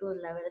virtud,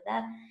 la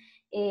verdad.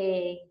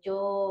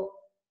 Yo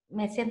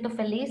me siento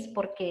feliz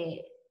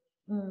porque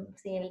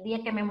si el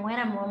día que me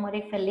muera me voy a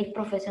morir feliz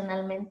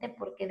profesionalmente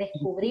porque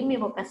descubrí mi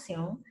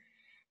vocación.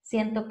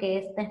 Siento que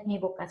esta es mi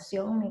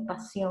vocación, mi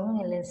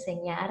pasión, el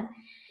enseñar.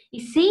 Y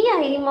sí,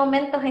 hay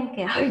momentos en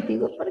que, ay,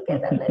 digo, ¿por qué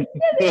no le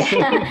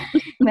entiende?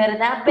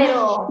 ¿Verdad?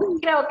 Pero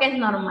creo que es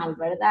normal,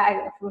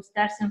 ¿verdad?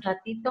 Frustrarse un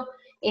ratito,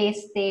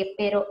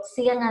 pero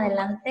sigan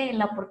adelante,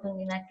 la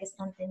oportunidad que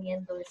están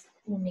teniendo es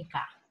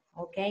única,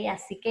 ¿ok?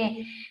 Así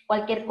que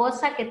cualquier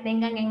cosa que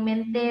tengan en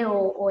mente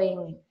o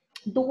en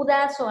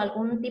dudas o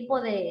algún tipo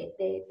de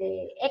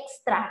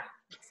extra,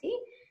 ¿sí?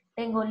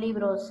 Tengo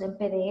libros en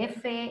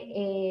PDF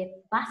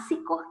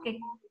básicos que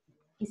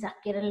quizás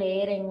quieren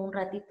leer en un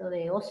ratito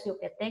de ocio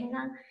que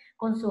tengan,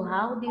 con sus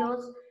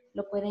audios,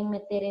 lo pueden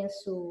meter en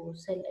su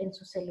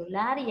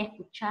celular y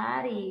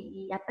escuchar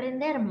y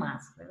aprender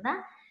más, ¿verdad?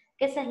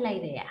 Que esa es la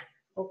idea,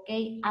 ¿ok?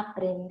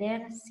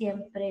 Aprender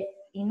siempre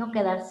y no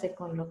quedarse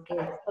con lo que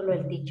solo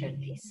el teacher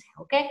dice,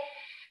 ¿ok?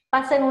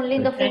 Pasen un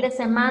lindo fin de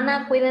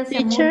semana, cuídense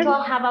mucho,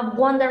 have a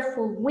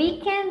wonderful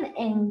weekend,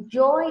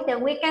 enjoy the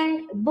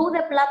weekend, do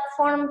the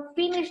platform,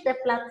 finish the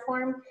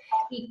platform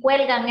y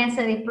cuelgan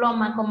ese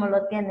diploma como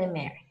lo tiene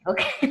Mary, ¿ok?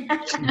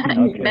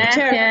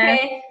 Gracias.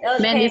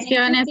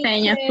 Bendiciones,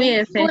 señas,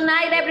 cuídese. Good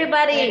night,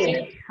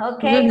 everybody.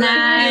 Okay. Good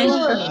night.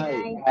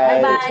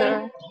 Bye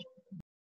bye.